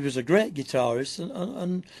 And he was a great guitarist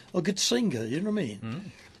and a good singer, you know what I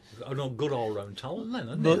mean? A good all-round talent then,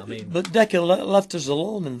 isn't But, it? I mean, but Decca left us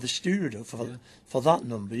alone in the studio for that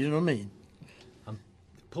number, you know what I mean? I'm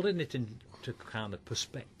putting it into kind of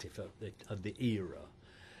perspective of the era.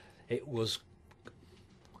 It was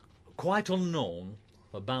quite unknown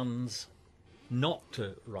for bands not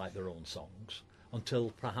to write their own songs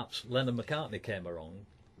until perhaps Lennon and McCartney came along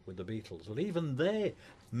with the Beatles. But even they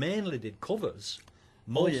mainly did covers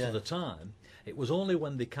most of the time. It was only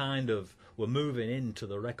when they kind of were moving into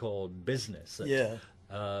the record business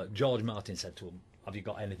that George Martin said to them, have you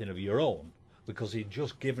got anything of your own? Because he'd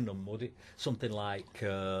just given them something like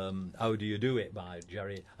How Do You Do It by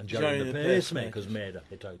Jerry and the Pacemakers made a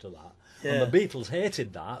hit out of that. Yeah. And the Beatles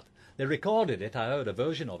hated that. They recorded it. I heard a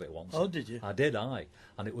version of it once. Oh, did you? I did, and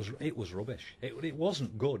it was rubbish. It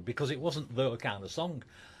wasn't good because it wasn't their kind of song.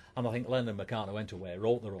 And I think Lennon and McCartney went away,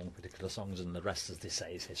 wrote their own particular songs, and the rest, as they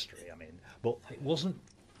say, is history. I mean, but it wasn't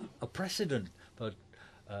a precedent for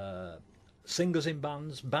singers in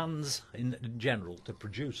bands in general, to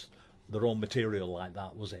produce their own material like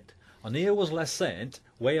that, was it? And here was Les Saint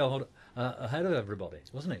way ahead of everybody,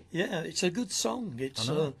 wasn't he? Yeah, it's a good song. It's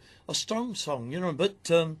a strong song, you know,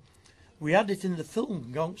 but we had it in the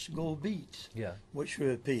film Gonks Go Beat, which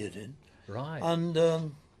we appeared in. Right. And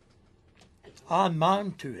I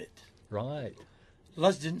mimed to it. Right.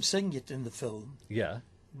 Les didn't sing it in the film. Yeah.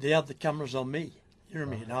 They had the cameras on me. You know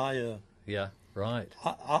what I mean? Yeah, right.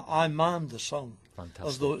 I mimed the song. Fantastic.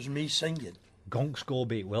 As though it was me singing. Gonks Go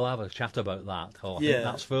Beat, we'll have a chat about that. I think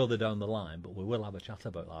that's further down the line, but we will have a chat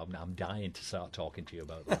about that. I'm dying to start talking to you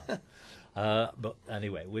about that. But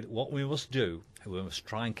anyway, what we must do, we must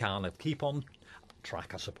try and kind of keep on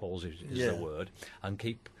track, I suppose is the word, and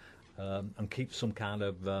keep some kind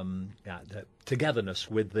of togetherness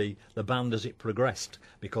with the band as it progressed,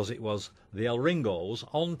 because it was the El Ringos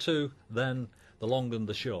on to then the Long and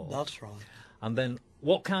the Short. That's right. And then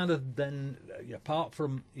what kind of apart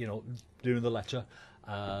from doing the letter,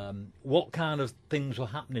 what kind of things were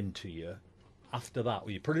happening to you after that?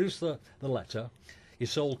 Well, you produced the letter, you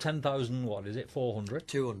sold 10,000, what is it, 400?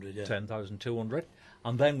 200, yeah. 10,200.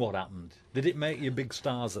 And then what happened? Did it make you big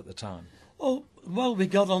stars at the time? Oh, well, we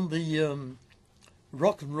got on the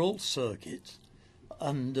rock and roll circuit,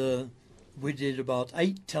 and we did about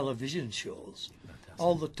 8 television shows. Fantastic.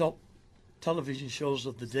 All the top television shows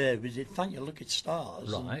of the day. We did Thank You Lucky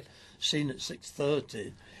Stars, right? Seen at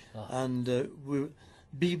 6:30, and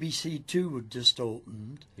BBC Two had just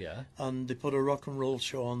opened, and they put a rock and roll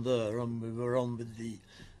show on there, and we were on with the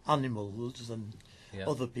Animals and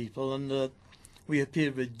other people, and we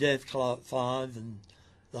appeared with Dave Clark 5 and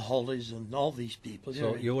the Hollies and all these people.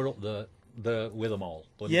 So you were up there with them all?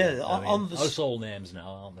 Yeah, you? on the household names now,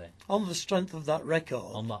 aren't they? On the strength of that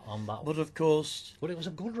record. On that. But of course. But it was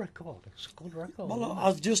a good record. It's a good record. Well,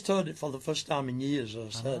 I've just heard it for the first time in years, I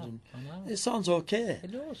said, and it sounds okay.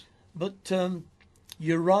 It does. But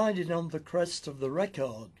you're riding on the crest of the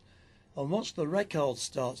record, and once the record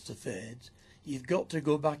starts to fade, you've got to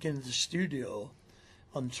go back in the studio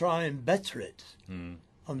and try and better it, and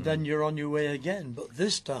then you're on your way again. But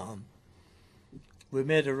this time, we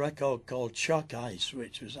made a record called Chalk Ice,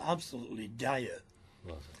 which was absolutely dire.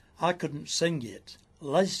 Was it? I couldn't sing it.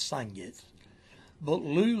 Les sang it, but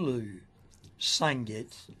Lulu sang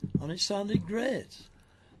it, and it sounded great.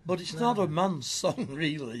 But it's not a man's song,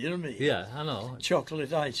 really, you know what I mean? Yeah, I know.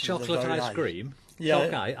 Chocolate Ice. Chocolate ice cream? Yeah.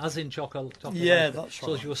 Chocolate, as in chocolate yeah, ice cream. that's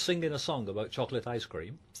right. So you were singing a song about chocolate ice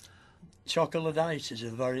cream? Chocolate Ice is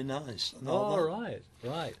very nice. Right.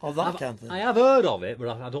 Oh, that kind of thing. I have heard of it, but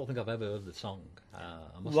I don't think I've ever heard the song.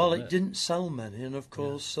 Well, it didn't sell many, and of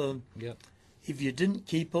course, yeah. If you didn't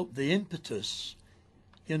keep up the impetus,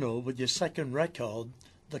 with your second record,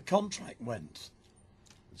 the contract went.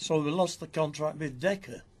 So we lost the contract with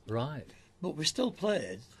Decca. Right. But we still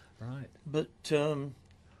played. Right. But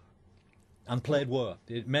and played where?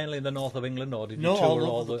 Mainly in the north of England, or did you no, tour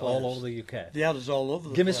all over the UK? They had us all over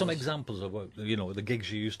the Give place. me some examples of the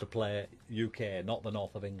gigs you used to play UK, not the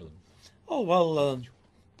north of England. Oh well,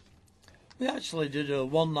 we actually did a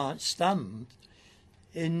one-night stand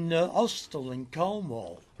in Austell in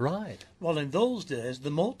Cornwall. Right. Well, in those days, the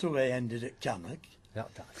motorway ended at Cannock.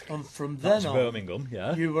 And from that's then on, Birmingham,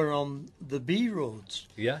 yeah. You were on the B roads.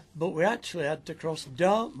 Yeah. But we actually had to cross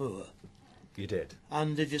Dartmoor. You did.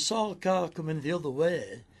 And if you saw a car coming the other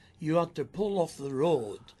way, you had to pull off the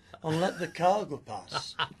road and let the cargo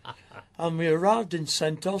pass. And we arrived in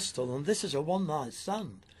St Austell, and this is a one-night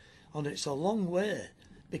stand, and it's a long way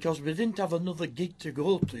because we didn't have another gig to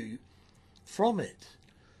go to from it.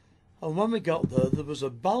 And when we got there was a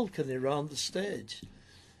balcony round the stage,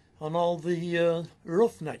 and all the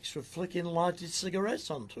roughnecks were flicking lighted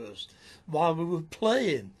cigarettes onto us while we were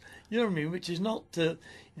playing. You know what I mean? Which is not the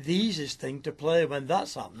easiest thing to play when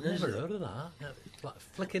that's happening, is Never it? heard of that. No, like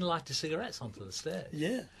flicking lighted cigarettes onto the stage.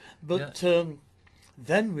 Yeah, but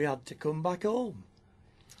then we had to come back home,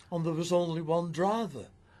 and there was only one driver.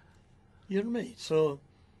 You know what I mean? So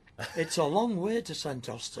it's a long way to St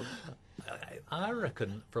Austell. I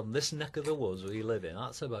reckon from this neck of the woods we live in,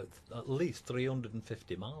 that's about at least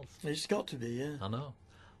 350 miles. It's got to be, yeah. I know.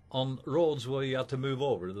 On roads where you had to move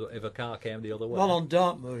over if a car came the other way. Well, on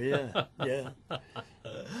Dartmoor, yeah, yeah.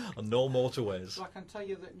 And no motorways. So I can tell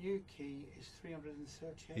you that Newquay is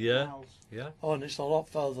 338 Yeah, miles. yeah. Oh, and it's a lot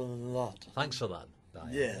further than that. Thanks for that, Diane.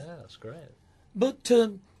 Yeah. Yeah, that's great. But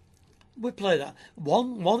we played that.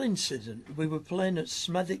 One incident, we were playing at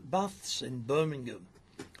Smethwick Baths in Birmingham,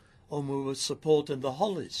 and we were supporting the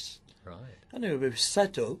Hollies. Right. Anyway, we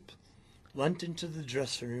set up, went into the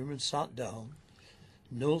dressing room and sat down.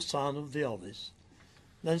 No sign of the Hollies.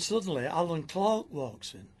 Then suddenly Alan Clark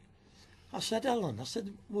walks in. I said, Alan,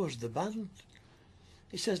 where's the band?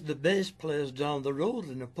 He says, the bass player's down the road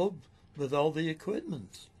in a pub with all the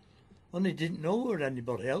equipment. And he didn't know where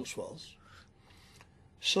anybody else was.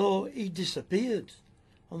 So he disappeared.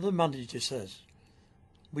 And the manager says,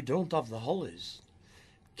 we don't have the Hollies.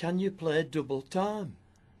 Can you play double time?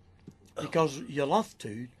 Because you'll have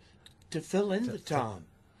to fill in the time.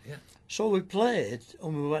 Yeah. So we played,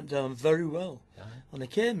 and we went down very well. Yeah. And he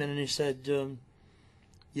came in and he said,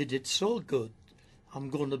 you did so good, I'm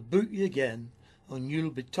going to book you again, and you'll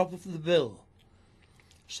be top of the bill.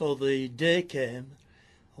 So the day came,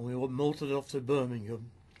 and we motored off to Birmingham,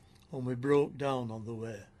 and we broke down on the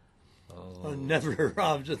way, and never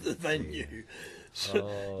arrived at the venue.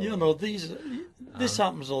 So, you know, this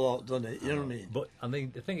happens a lot, doesn't it? You know what I mean? But I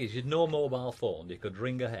mean, the thing is, you'd no mobile phone. You could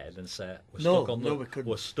ring ahead and say, we couldn't.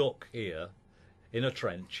 We're stuck here in a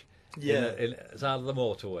trench, Yeah. in side of the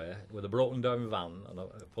motorway with a broken down van and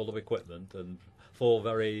full of equipment and four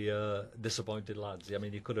very disappointed lads. I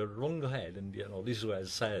mean, you could have rung ahead and, you know, this is what I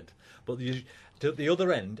said. But to the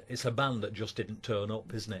other end, it's a band that just didn't turn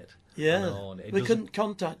up, isn't it? Yeah, I know, and we couldn't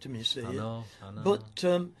contact him, you see. I know. But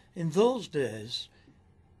in those days,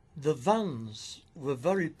 the vans were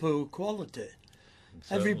very poor quality.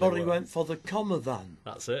 Certainly Everybody were. went for the comma van,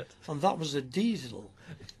 That's it. and that was a diesel.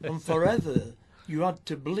 And forever, you had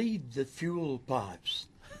to bleed the fuel pipes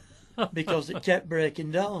because it kept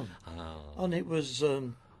breaking down. Oh. And it was...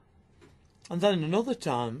 and then another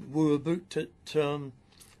time, we were booked at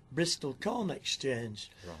Bristol Corn Exchange,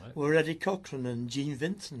 Right. where Eddie Cochran and Gene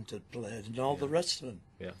Vincent had played, and all the rest of them.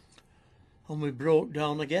 Yeah. And we broke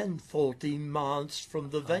down again 14 miles from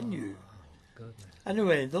the venue. Goodness.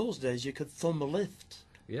 Anyway, in those days you could thumb a lift,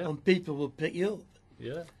 Yeah. and people would pick you up.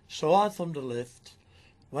 Yeah. So I thumbed a lift,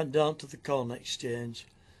 went down to the Corn Exchange,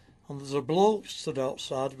 and there's a bloke stood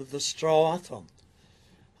outside with a straw hat on.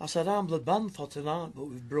 I said, I'm the band for tonight, but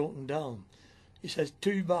we've broken down. He says,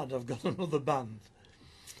 too bad, I've got another band.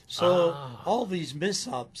 So all these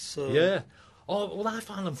mishaps... Yeah. Oh, well, I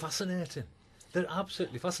find them fascinating. They're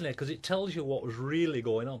absolutely fascinating because it tells you what was really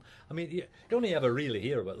going on. I mean, you only ever really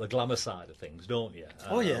hear about the glamour side of things, don't you?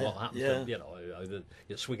 Oh, yeah, What happens yeah. to, you know,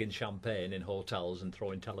 you're swigging champagne in hotels and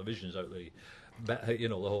throwing televisions out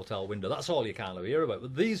the hotel window. That's all you kind of hear about.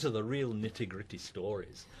 But these are the real nitty-gritty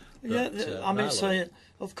stories. Yeah, that, I mean, love. saying,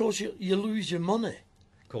 of course, you lose your money.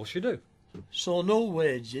 Of course you do. So no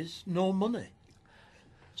wages, no money.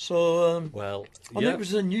 So, Well, and yeah. it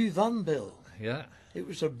was a new van bill. Yeah. It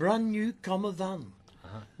was a brand new comma van,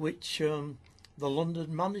 which the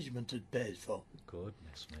London management had paid for.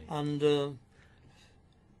 Goodness me. And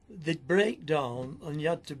they'd break down, and you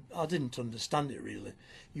had to, I didn't understand it really,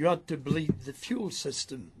 you had to bleed the fuel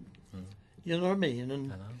system. You know what I mean?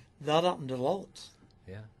 And I know. that happened a lot.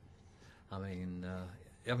 Yeah. I mean,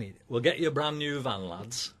 we'll get you a brand new van,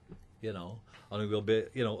 lads, you know, and it will be,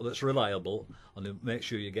 you know, that's reliable, and it'll make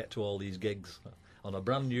sure you get to all these gigs on a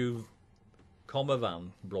brand new comma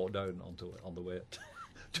van brought down on the way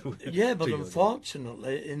to Yeah, but to your gig.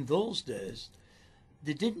 unfortunately, in those days,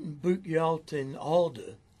 they didn't book you out in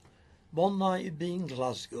order. One night you'd be in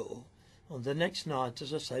Glasgow, and the next night,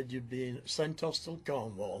 as I said, you'd be in St Austell,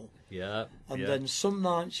 Cornwall, Yeah. and yeah, then some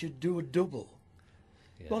nights you'd do a double.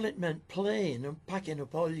 yeah. Well, it meant playing and packing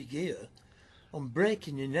up all your gear and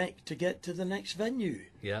breaking your neck to get to the next venue.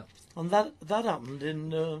 Yeah. And that happened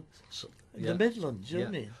in The Midlands, you know what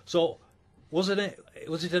I mean? So, was it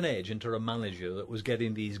an agent or a manager that was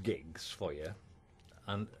getting these gigs for you?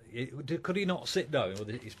 And could he not sit down with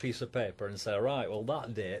his piece of paper and say, right, well,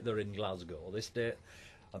 that date they're in Glasgow, this date,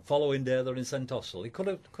 and following day they're in St Austell?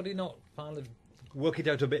 Could he not kind of work it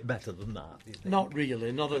out a bit better than that? Do you think? Not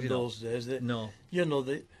really, not in those days. No. You know,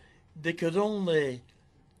 they could only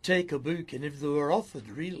take a booking if they were offered,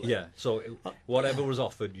 really. Yeah, so whatever was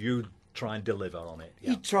offered, you'd try and deliver on it.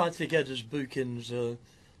 Yeah. He tried to get his bookings a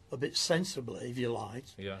bit sensibly, if you like.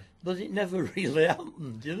 Yeah. But it never really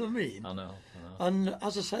happened, you know what I mean? I know. And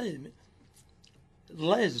as I say,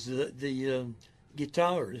 Les, the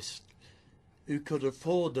guitarist, who could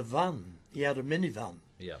afford a van, he had a minivan.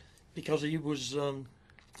 Yeah. Because he was,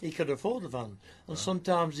 he could afford a van. And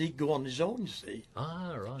sometimes he'd go on his own, you see.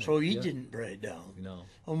 Ah, right. So he didn't break down. No.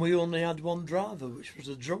 And we only had one driver, which was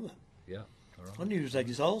a drummer. Yeah. All right. And he was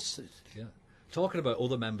exhausted. Yeah. Talking about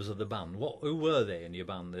other members of the band, who were they in your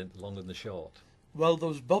band, the long and the short? Well, there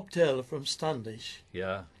was Bob Taylor from Standish.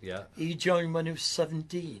 Yeah, yeah. He joined when he was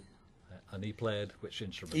 17. And he played which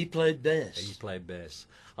instrument? He played bass. He played bass.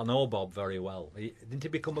 I know Bob very well. Didn't he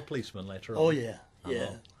become a policeman later on? Oh, yeah, I yeah.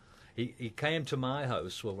 know. He came to my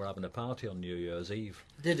house where we're having a party on New Year's Eve.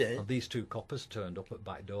 Did he? And these two coppers turned up at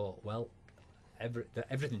back door. Well,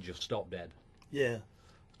 everything just stopped dead. Yeah.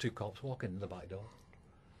 Two cops walking in the back door.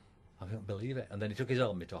 I couldn't believe it. And then he took his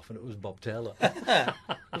helmet off and it was Bob Taylor.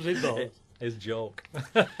 Was it Bob? His joke.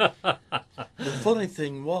 The funny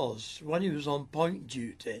thing was, when he was on point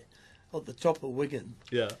duty at the top of Wigan,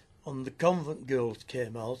 Yeah. and the convent girls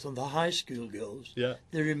came out and the high school girls, Yeah.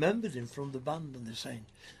 they remembered him from the band and they're saying,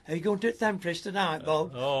 "Are you going to Tempest tonight,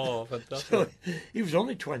 Bob?" Oh, fantastic. So he was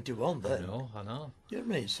only 21 I then. know. You know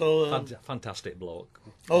what I mean? So, Fantastic bloke.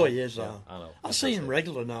 oh, he is. Yeah, I know. I see him Fantastic.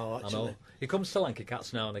 regular now, I actually. know. He comes to Lanky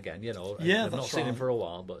Cats now and again, you know. Yeah, I've not that's seen him right. for a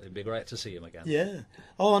while, but it'd be great to see him again. Yeah.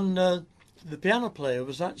 Oh, and the piano player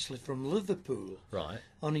was actually from Liverpool, Right.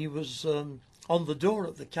 and he was on the door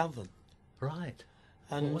at the cavern. Right.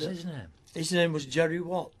 And What was his name? His name was Jerry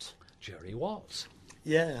Watt. Jerry Watts.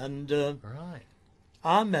 Yeah, and Right.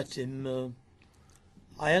 I met him.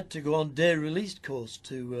 I had to go on day release course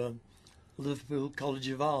to Liverpool College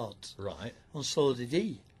of Art, Right. and so did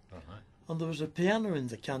he. Right. And there was a piano in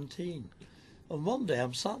the canteen. And one day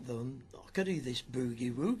I'm sat there and I could hear this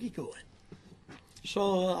boogie woogie going.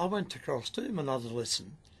 So I went across to him and had a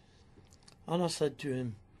listen. And I said to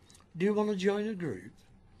him, "Do you want to join a group?"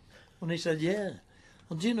 And he said, "Yeah."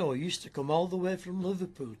 And do you know, he used to come all the way from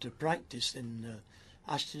Liverpool to practice in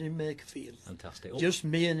Ashton-in-Makerfield. Fantastic. Just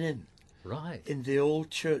me and him Right. in the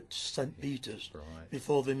old church, St. Peter's, Right.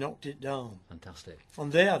 before they knocked it down. Fantastic.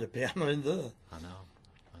 And they had a piano in there. I know.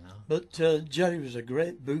 But Jerry was a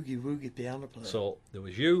great boogie-woogie piano player. So there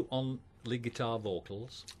was you on lead guitar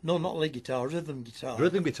vocals, No, not lead guitar, rhythm guitar.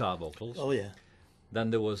 rhythm guitar vocals. Oh, yeah.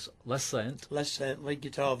 Then there was Les Saint, Les Saint, lead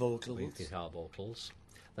guitar vocals. lead guitar vocals.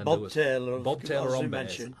 Then Bob there was Taylor, Bob Taylor as on you bass,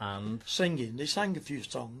 mentioned. and Singing. They sang a few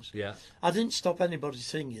songs. yeah, I didn't stop anybody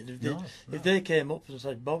singing. If they came up and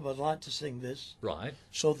said, "Bob, I'd like to sing this," right,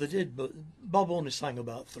 so they did. But Bob only sang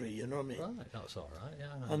about 3, you know what I mean? right. That's all right.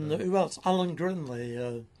 Yeah. And who else? Alan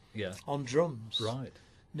Grinley yeah, on drums. right,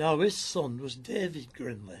 Now his son was David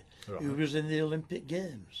Grinley, who Right. was in the Olympic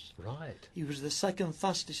Games. right, He was the second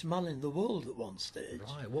fastest man in the world at one stage.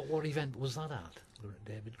 right. What event was that at?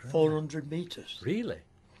 David Graham. 400 metres. Really?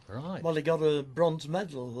 Right. Well, he got a bronze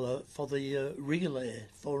medal for the relay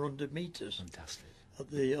 400 metres Fantastic.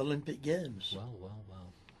 at the Olympic Games. Well.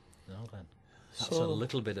 Now then, that's So- a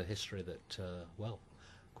little bit of history that,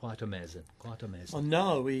 quite amazing. Quite amazing. And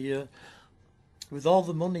now he, with all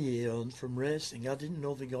the money he earned from racing, I didn't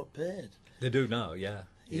know they got paid. They do now, yeah.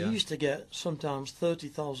 He yeah. used to get sometimes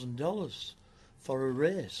 $30,000 for a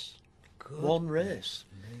race, one race.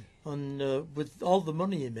 And with all the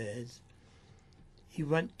money he made, he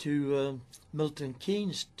went to Milton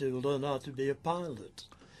Keynes to learn how to be a pilot.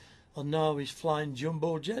 And now he's flying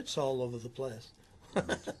jumbo jets all over the place.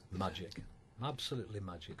 Magic. Absolutely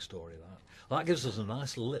magic story, that. That gives us a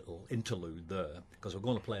nice little interlude there, because we're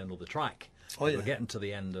going to play another track. Oh, yeah. We're getting to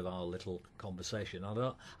the end of our little conversation.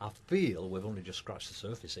 I feel we've only just scratched the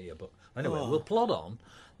surface here, but anyway, Oh. we'll plod on.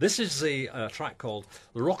 This is the track called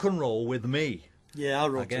Rock and Roll With Me. Yeah, I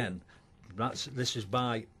wrote Again, this is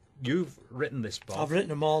by... You've written this, it. Bob. I've written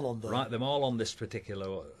them all on there. Write them all on this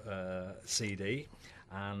particular CD,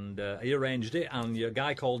 and he arranged it, and your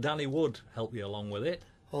guy called Danny Wood helped you along with it.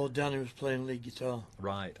 Oh, Danny was playing lead guitar.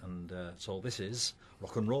 Right, and so this is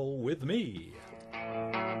Rock and Roll With Me.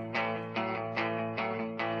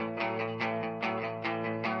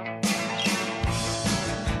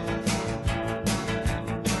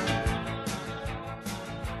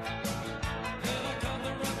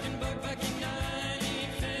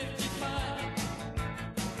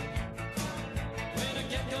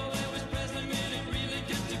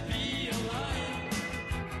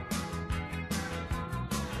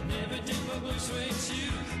 blue suede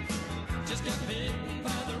shoes. Just got bitten by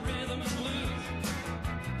the rhythm and blues.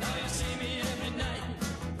 Now you see me every night,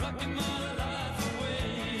 rocking my life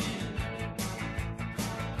away.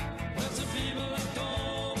 Well, some people have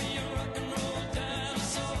called me a rock and roll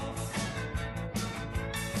dinosaur,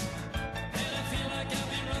 and I feel like I've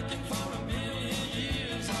been rocking for a million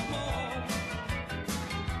years or more.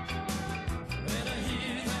 When I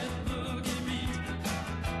hear that boogie beat,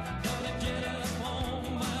 gotta get up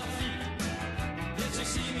on my feet. Yes, you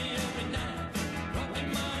see me every night, rocking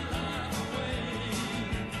my life away.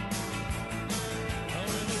 Oh,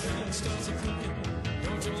 when the band starts a cooking,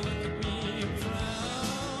 don't you look at me and frown.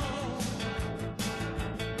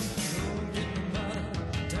 Don't get mad,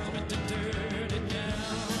 tell me to turn it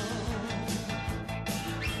down.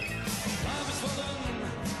 Life is for them,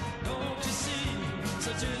 don't you see? So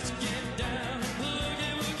just get down and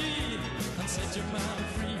boogie woogie and set your mind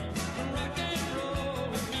free and rock and roll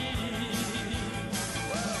with me.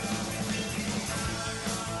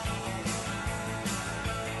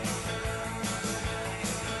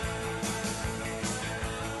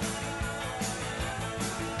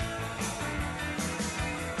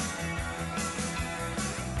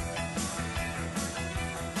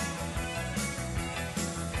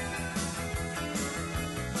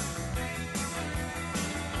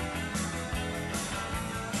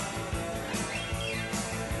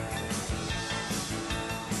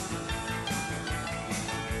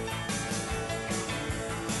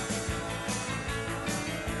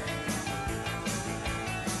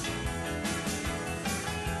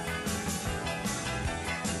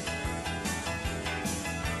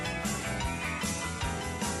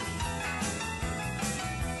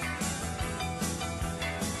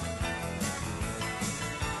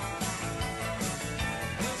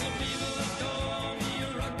 There's some people that call me a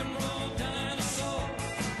rock and roll dinosaur,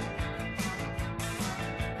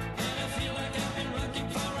 and I feel like I've been rocking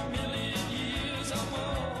for a million years or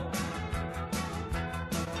more.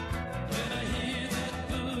 When I hear that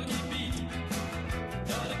boogie beat,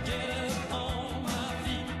 gotta get up on my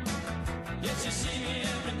feet. Yes, you see me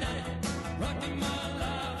every night, rocking my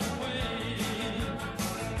life away.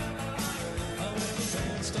 Oh, when the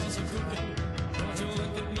band starts a cooking, don't you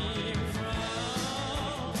look at me and frown.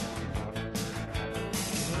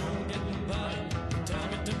 Don't get by, tell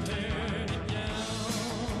me to turn it down.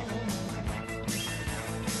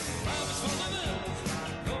 Life is full of love,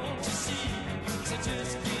 don't you see? So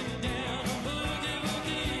just get down and boogie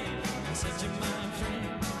woogie and set your mind free,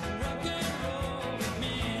 rock and roll with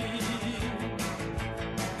me.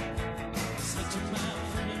 Set your mind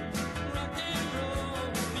free, rock and roll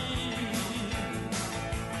with me.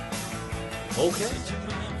 Okay. Set your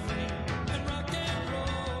mind free and rock and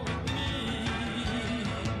roll with me.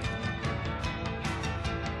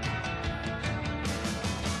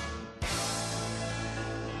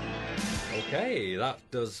 Okay, that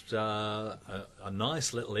does a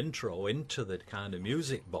nice little intro into the kind of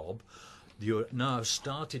music, Bob. You now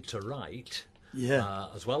started to write Yeah.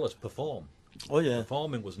 as well as perform. Oh, yeah.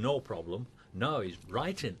 Performing was no problem. Now he's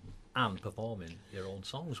writing and performing your own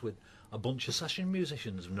songs with a bunch of session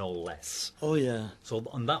musicians, no less. Oh, yeah. So,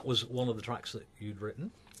 and that was one of the tracks that you'd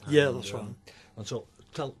written. Yeah, And, that's right. And so,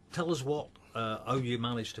 tell us what how you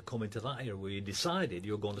managed to come into that area where you decided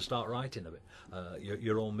you were going to start writing a bit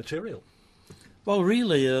your own material. Well,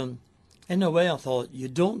 really, in a way, I thought you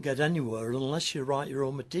don't get anywhere unless you write your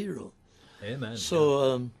own material. Amen.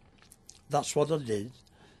 So that's what I did.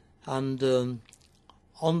 And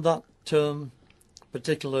on that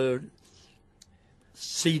particular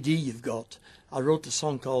CD you've got, I wrote a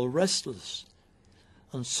song called Restless.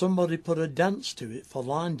 And somebody put a dance to it for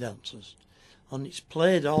line dancers. And it's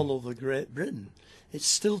played all over Great Britain. It's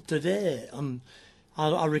still today. And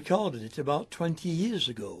I recorded it about 20 years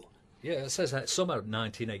ago. Yeah, it says that summer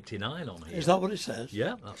 1989 on here. Is that what it says?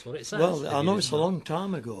 Yeah, that's what it says. Well, If I you know didn't it's a long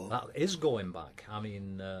time ago. That is going back. I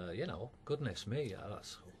mean, goodness me,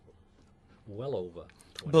 that's well over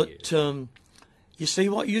 20 years. But you see,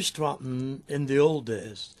 what used to happen in the old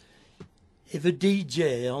days, if a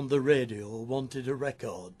DJ on the radio wanted a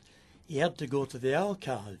record, he had to go to the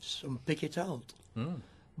archives and pick it out.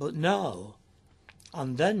 But now,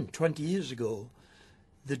 and then 20 years ago,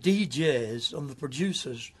 the DJs and the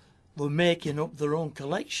producers were making up their own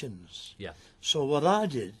collections. Yeah. So what I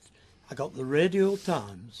did, I got the Radio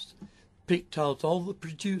Times, picked out all the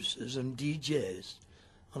producers and DJs,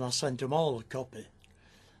 and I sent them all a copy.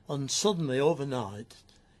 And suddenly, overnight,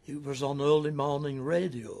 it was on early morning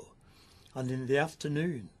radio, and in the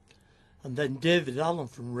afternoon. And then David Allen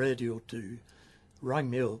from Radio 2 rang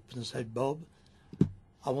me up and said, Bob,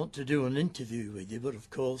 I want to do an interview with you, but of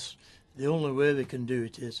course, the only way we can do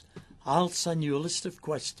it is I'll send you a list of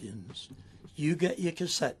questions. You get your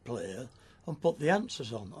cassette player and put the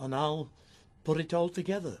answers on, and I'll put it all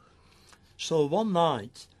together. So one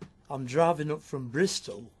night, I'm driving up from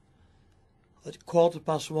Bristol at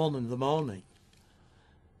 1:15 in the morning,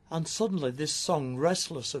 and suddenly this song,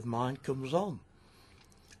 Restless, of mine comes on.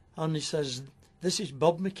 And he says, this is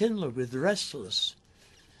Bob McKinley with Restless.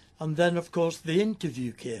 And then, of course, the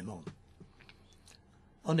interview came on.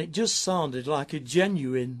 And it just sounded like a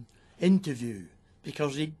genuine interview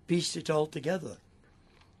because he pieced it all together.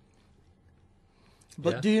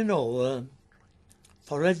 But Yeah. do you know,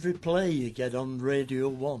 for every play you get on Radio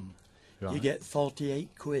 1, you Right. get 48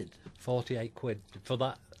 quid. 48 quid for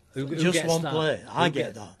that. Who Just gets one that? play. I Who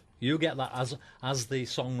get that. You get that as the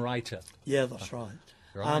songwriter. Yeah, that's right.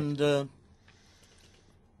 Right. And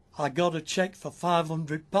I got a cheque for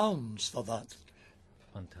 £500 for that.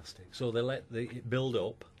 Fantastic. So they let it build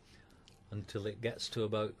up until it gets to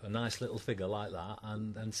about a nice little figure like that,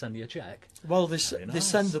 and send you a cheque. Well, they Very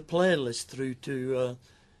send nice. the playlist through to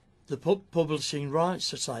the Publishing Rights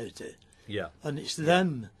Society, Yeah. and it's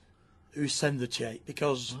them who send the cheque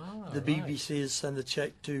because the right. BBC has sent the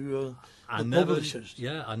cheque to I the never, publishers.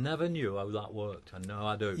 yeah, I never knew how that worked. And now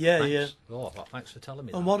I do. Yeah, thanks. yeah. Oh, thanks for telling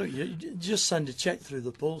me And that. why don't you just send a cheque through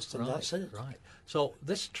the post and Right, that's it? Right. So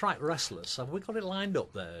this track, Restless, have we got it lined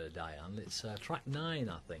up there, Diane? It's track 9,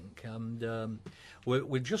 I think. And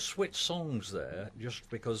we've just switched songs there, just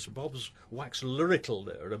because Bob's waxed lyrical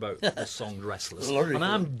there about the song Restless. Lyrical. And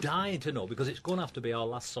I'm dying to know, because it's going to have to be our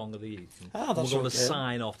last song of the evening. Ah, that's We're going to okay.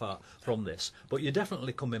 sign off from this. But you're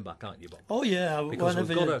definitely coming back, aren't you, Bob? Oh yeah, Because whenever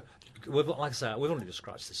we've got you- to, like I say, we've only just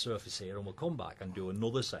scratched the surface here, and we'll come back and do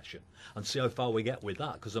another session and see how far we get with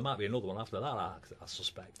that, because there might be another one after that, I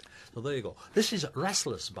suspect. So there you go. This is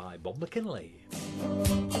Restless by Bob McKinley.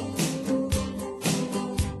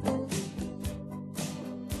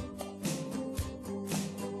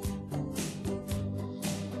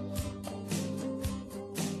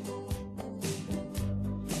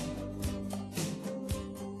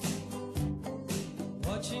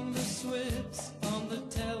 Watching the Swifts on the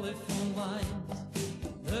telephone lines,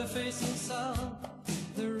 they're facing south,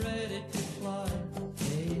 they're ready to fly.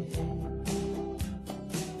 Hey, hey,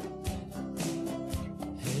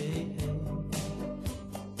 hey, hey.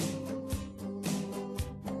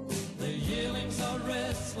 Their yearlings are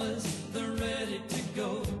restless, they're ready to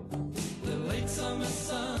go. The late summer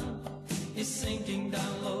sun is sinking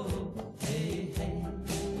down low. Hey, hey.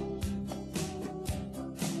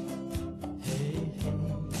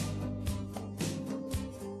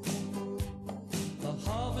 The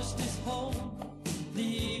harvest is home, the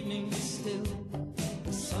evening is still.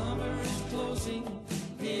 The summer is closing,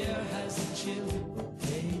 the air has a chill.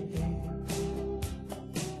 Hey, hey.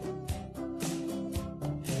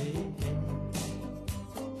 Hey, hey.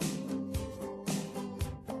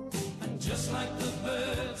 And just like the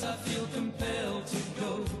birds, I feel compelled to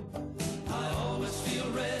go. I always feel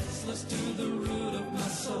restless to the root of my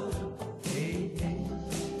soul. Hey, hey.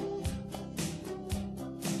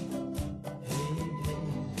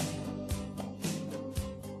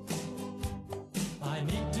 I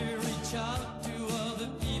need to reach out to other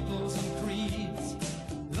peoples and creeds,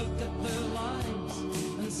 look at their lives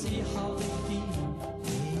and see how they feel.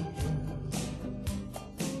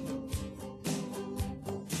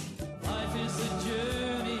 Life is a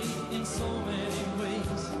journey in so many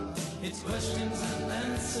ways. It's questions and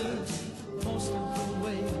answers most of the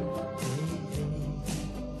way.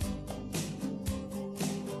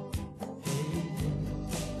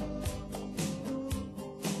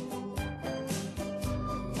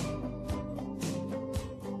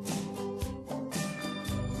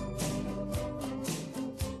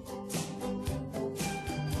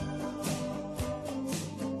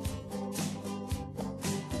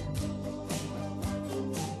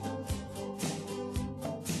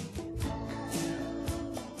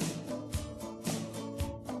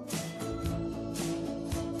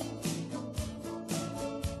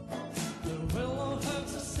 The willow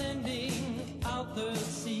herbs are sending out their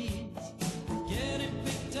seeds, get it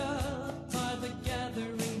picked up by the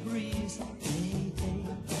gathering breeze. Hey, hey.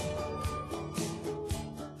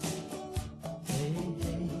 Hey,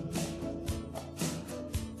 hey.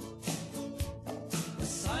 The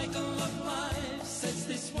cycle of life sets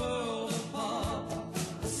this world apart.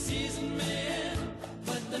 A season may end,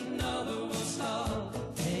 but another will start.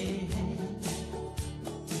 Hey, hey.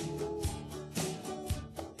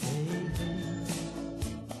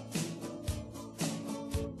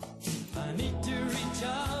 I need to reach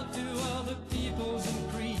out to other peoples and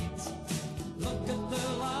creeds, look at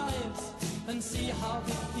their lives and see how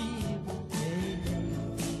they feel. Hey, hey.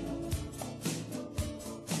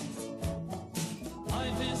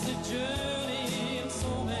 Life is a journey in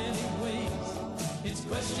so many ways. It's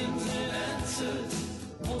questions and answers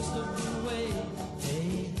most of the way.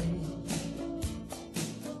 Hey, hey.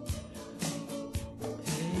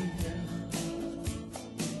 Hey, hey.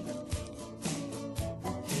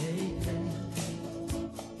 Hey, hey.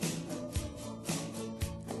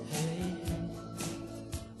 Hey,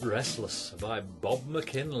 hey. Restless by Bob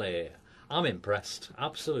McKinley. I'm impressed,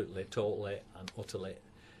 absolutely, totally and utterly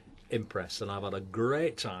impressed, and I've had a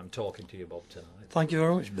great time talking to you, Bob, tonight. Thank you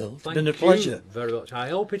very much, Bill. It's Thank been a you pleasure. very much. I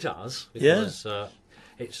hope it has, Yeah. because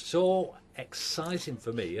it's so exciting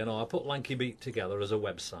for me. You know, I put Lanky Beat together as a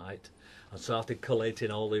website and started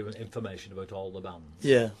collating all the information about all the bands.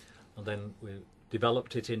 Yeah. And then we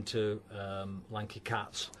developed it into Lanky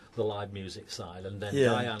Cats, the live music side, and then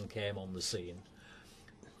Yeah. Diane came on the scene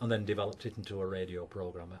and then developed it into a radio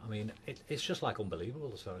program. I mean, it's just like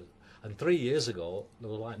unbelievable. And 3 years ago, there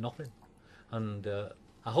was like nothing. And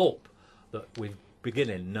I hope that we're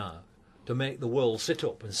beginning now to make the world sit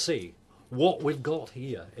up and see what we've got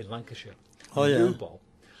here in Lancashire. Oh, And yeah. you, Bob,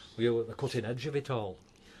 we're at the cutting edge of it all.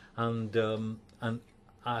 And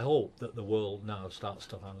I hope that the world now starts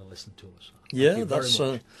to finally listen to us. Thank Yeah, you very that's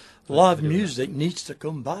much. live for doing music needs to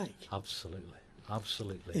come back. that. Absolutely.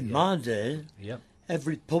 Absolutely. In yeah. my day, Yep.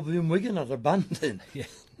 every pub in Wigan had a band in. Yeah,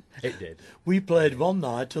 it did. We played one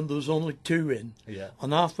night and there was only 2 in. Yeah.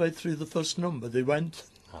 And halfway through the first number, they went,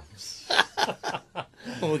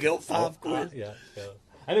 and we got 5 quid. Yeah, yeah.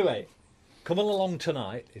 Anyway, coming along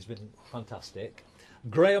tonight, it's been fantastic.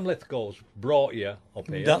 Graham Lithgow's brought you up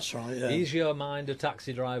here. That's right, yeah. He's your minder,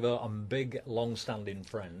 taxi driver, and big, long-standing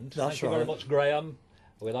friend. That's Thank you very right. much, Graham.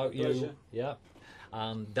 Without you, Pleasure. yeah.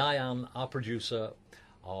 And Diane, our producer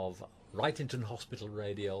of Wrightington Hospital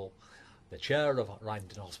Radio, the chair of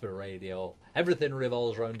Wrightington Hospital Radio. Everything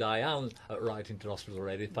revolves around Diane at Wrightington Hospital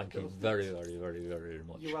Radio. Thank you very, very, very, very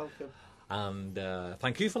much. You're welcome. And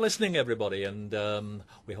thank you for listening, everybody. And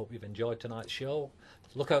we hope you've enjoyed tonight's show.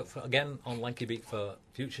 Look out again on Lanky Beat for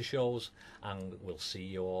future shows, and we'll see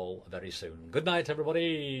you all very soon. Good night,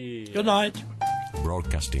 everybody. Good night.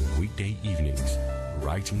 Broadcasting weekday evenings,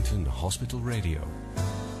 Wrightington Hospital Radio.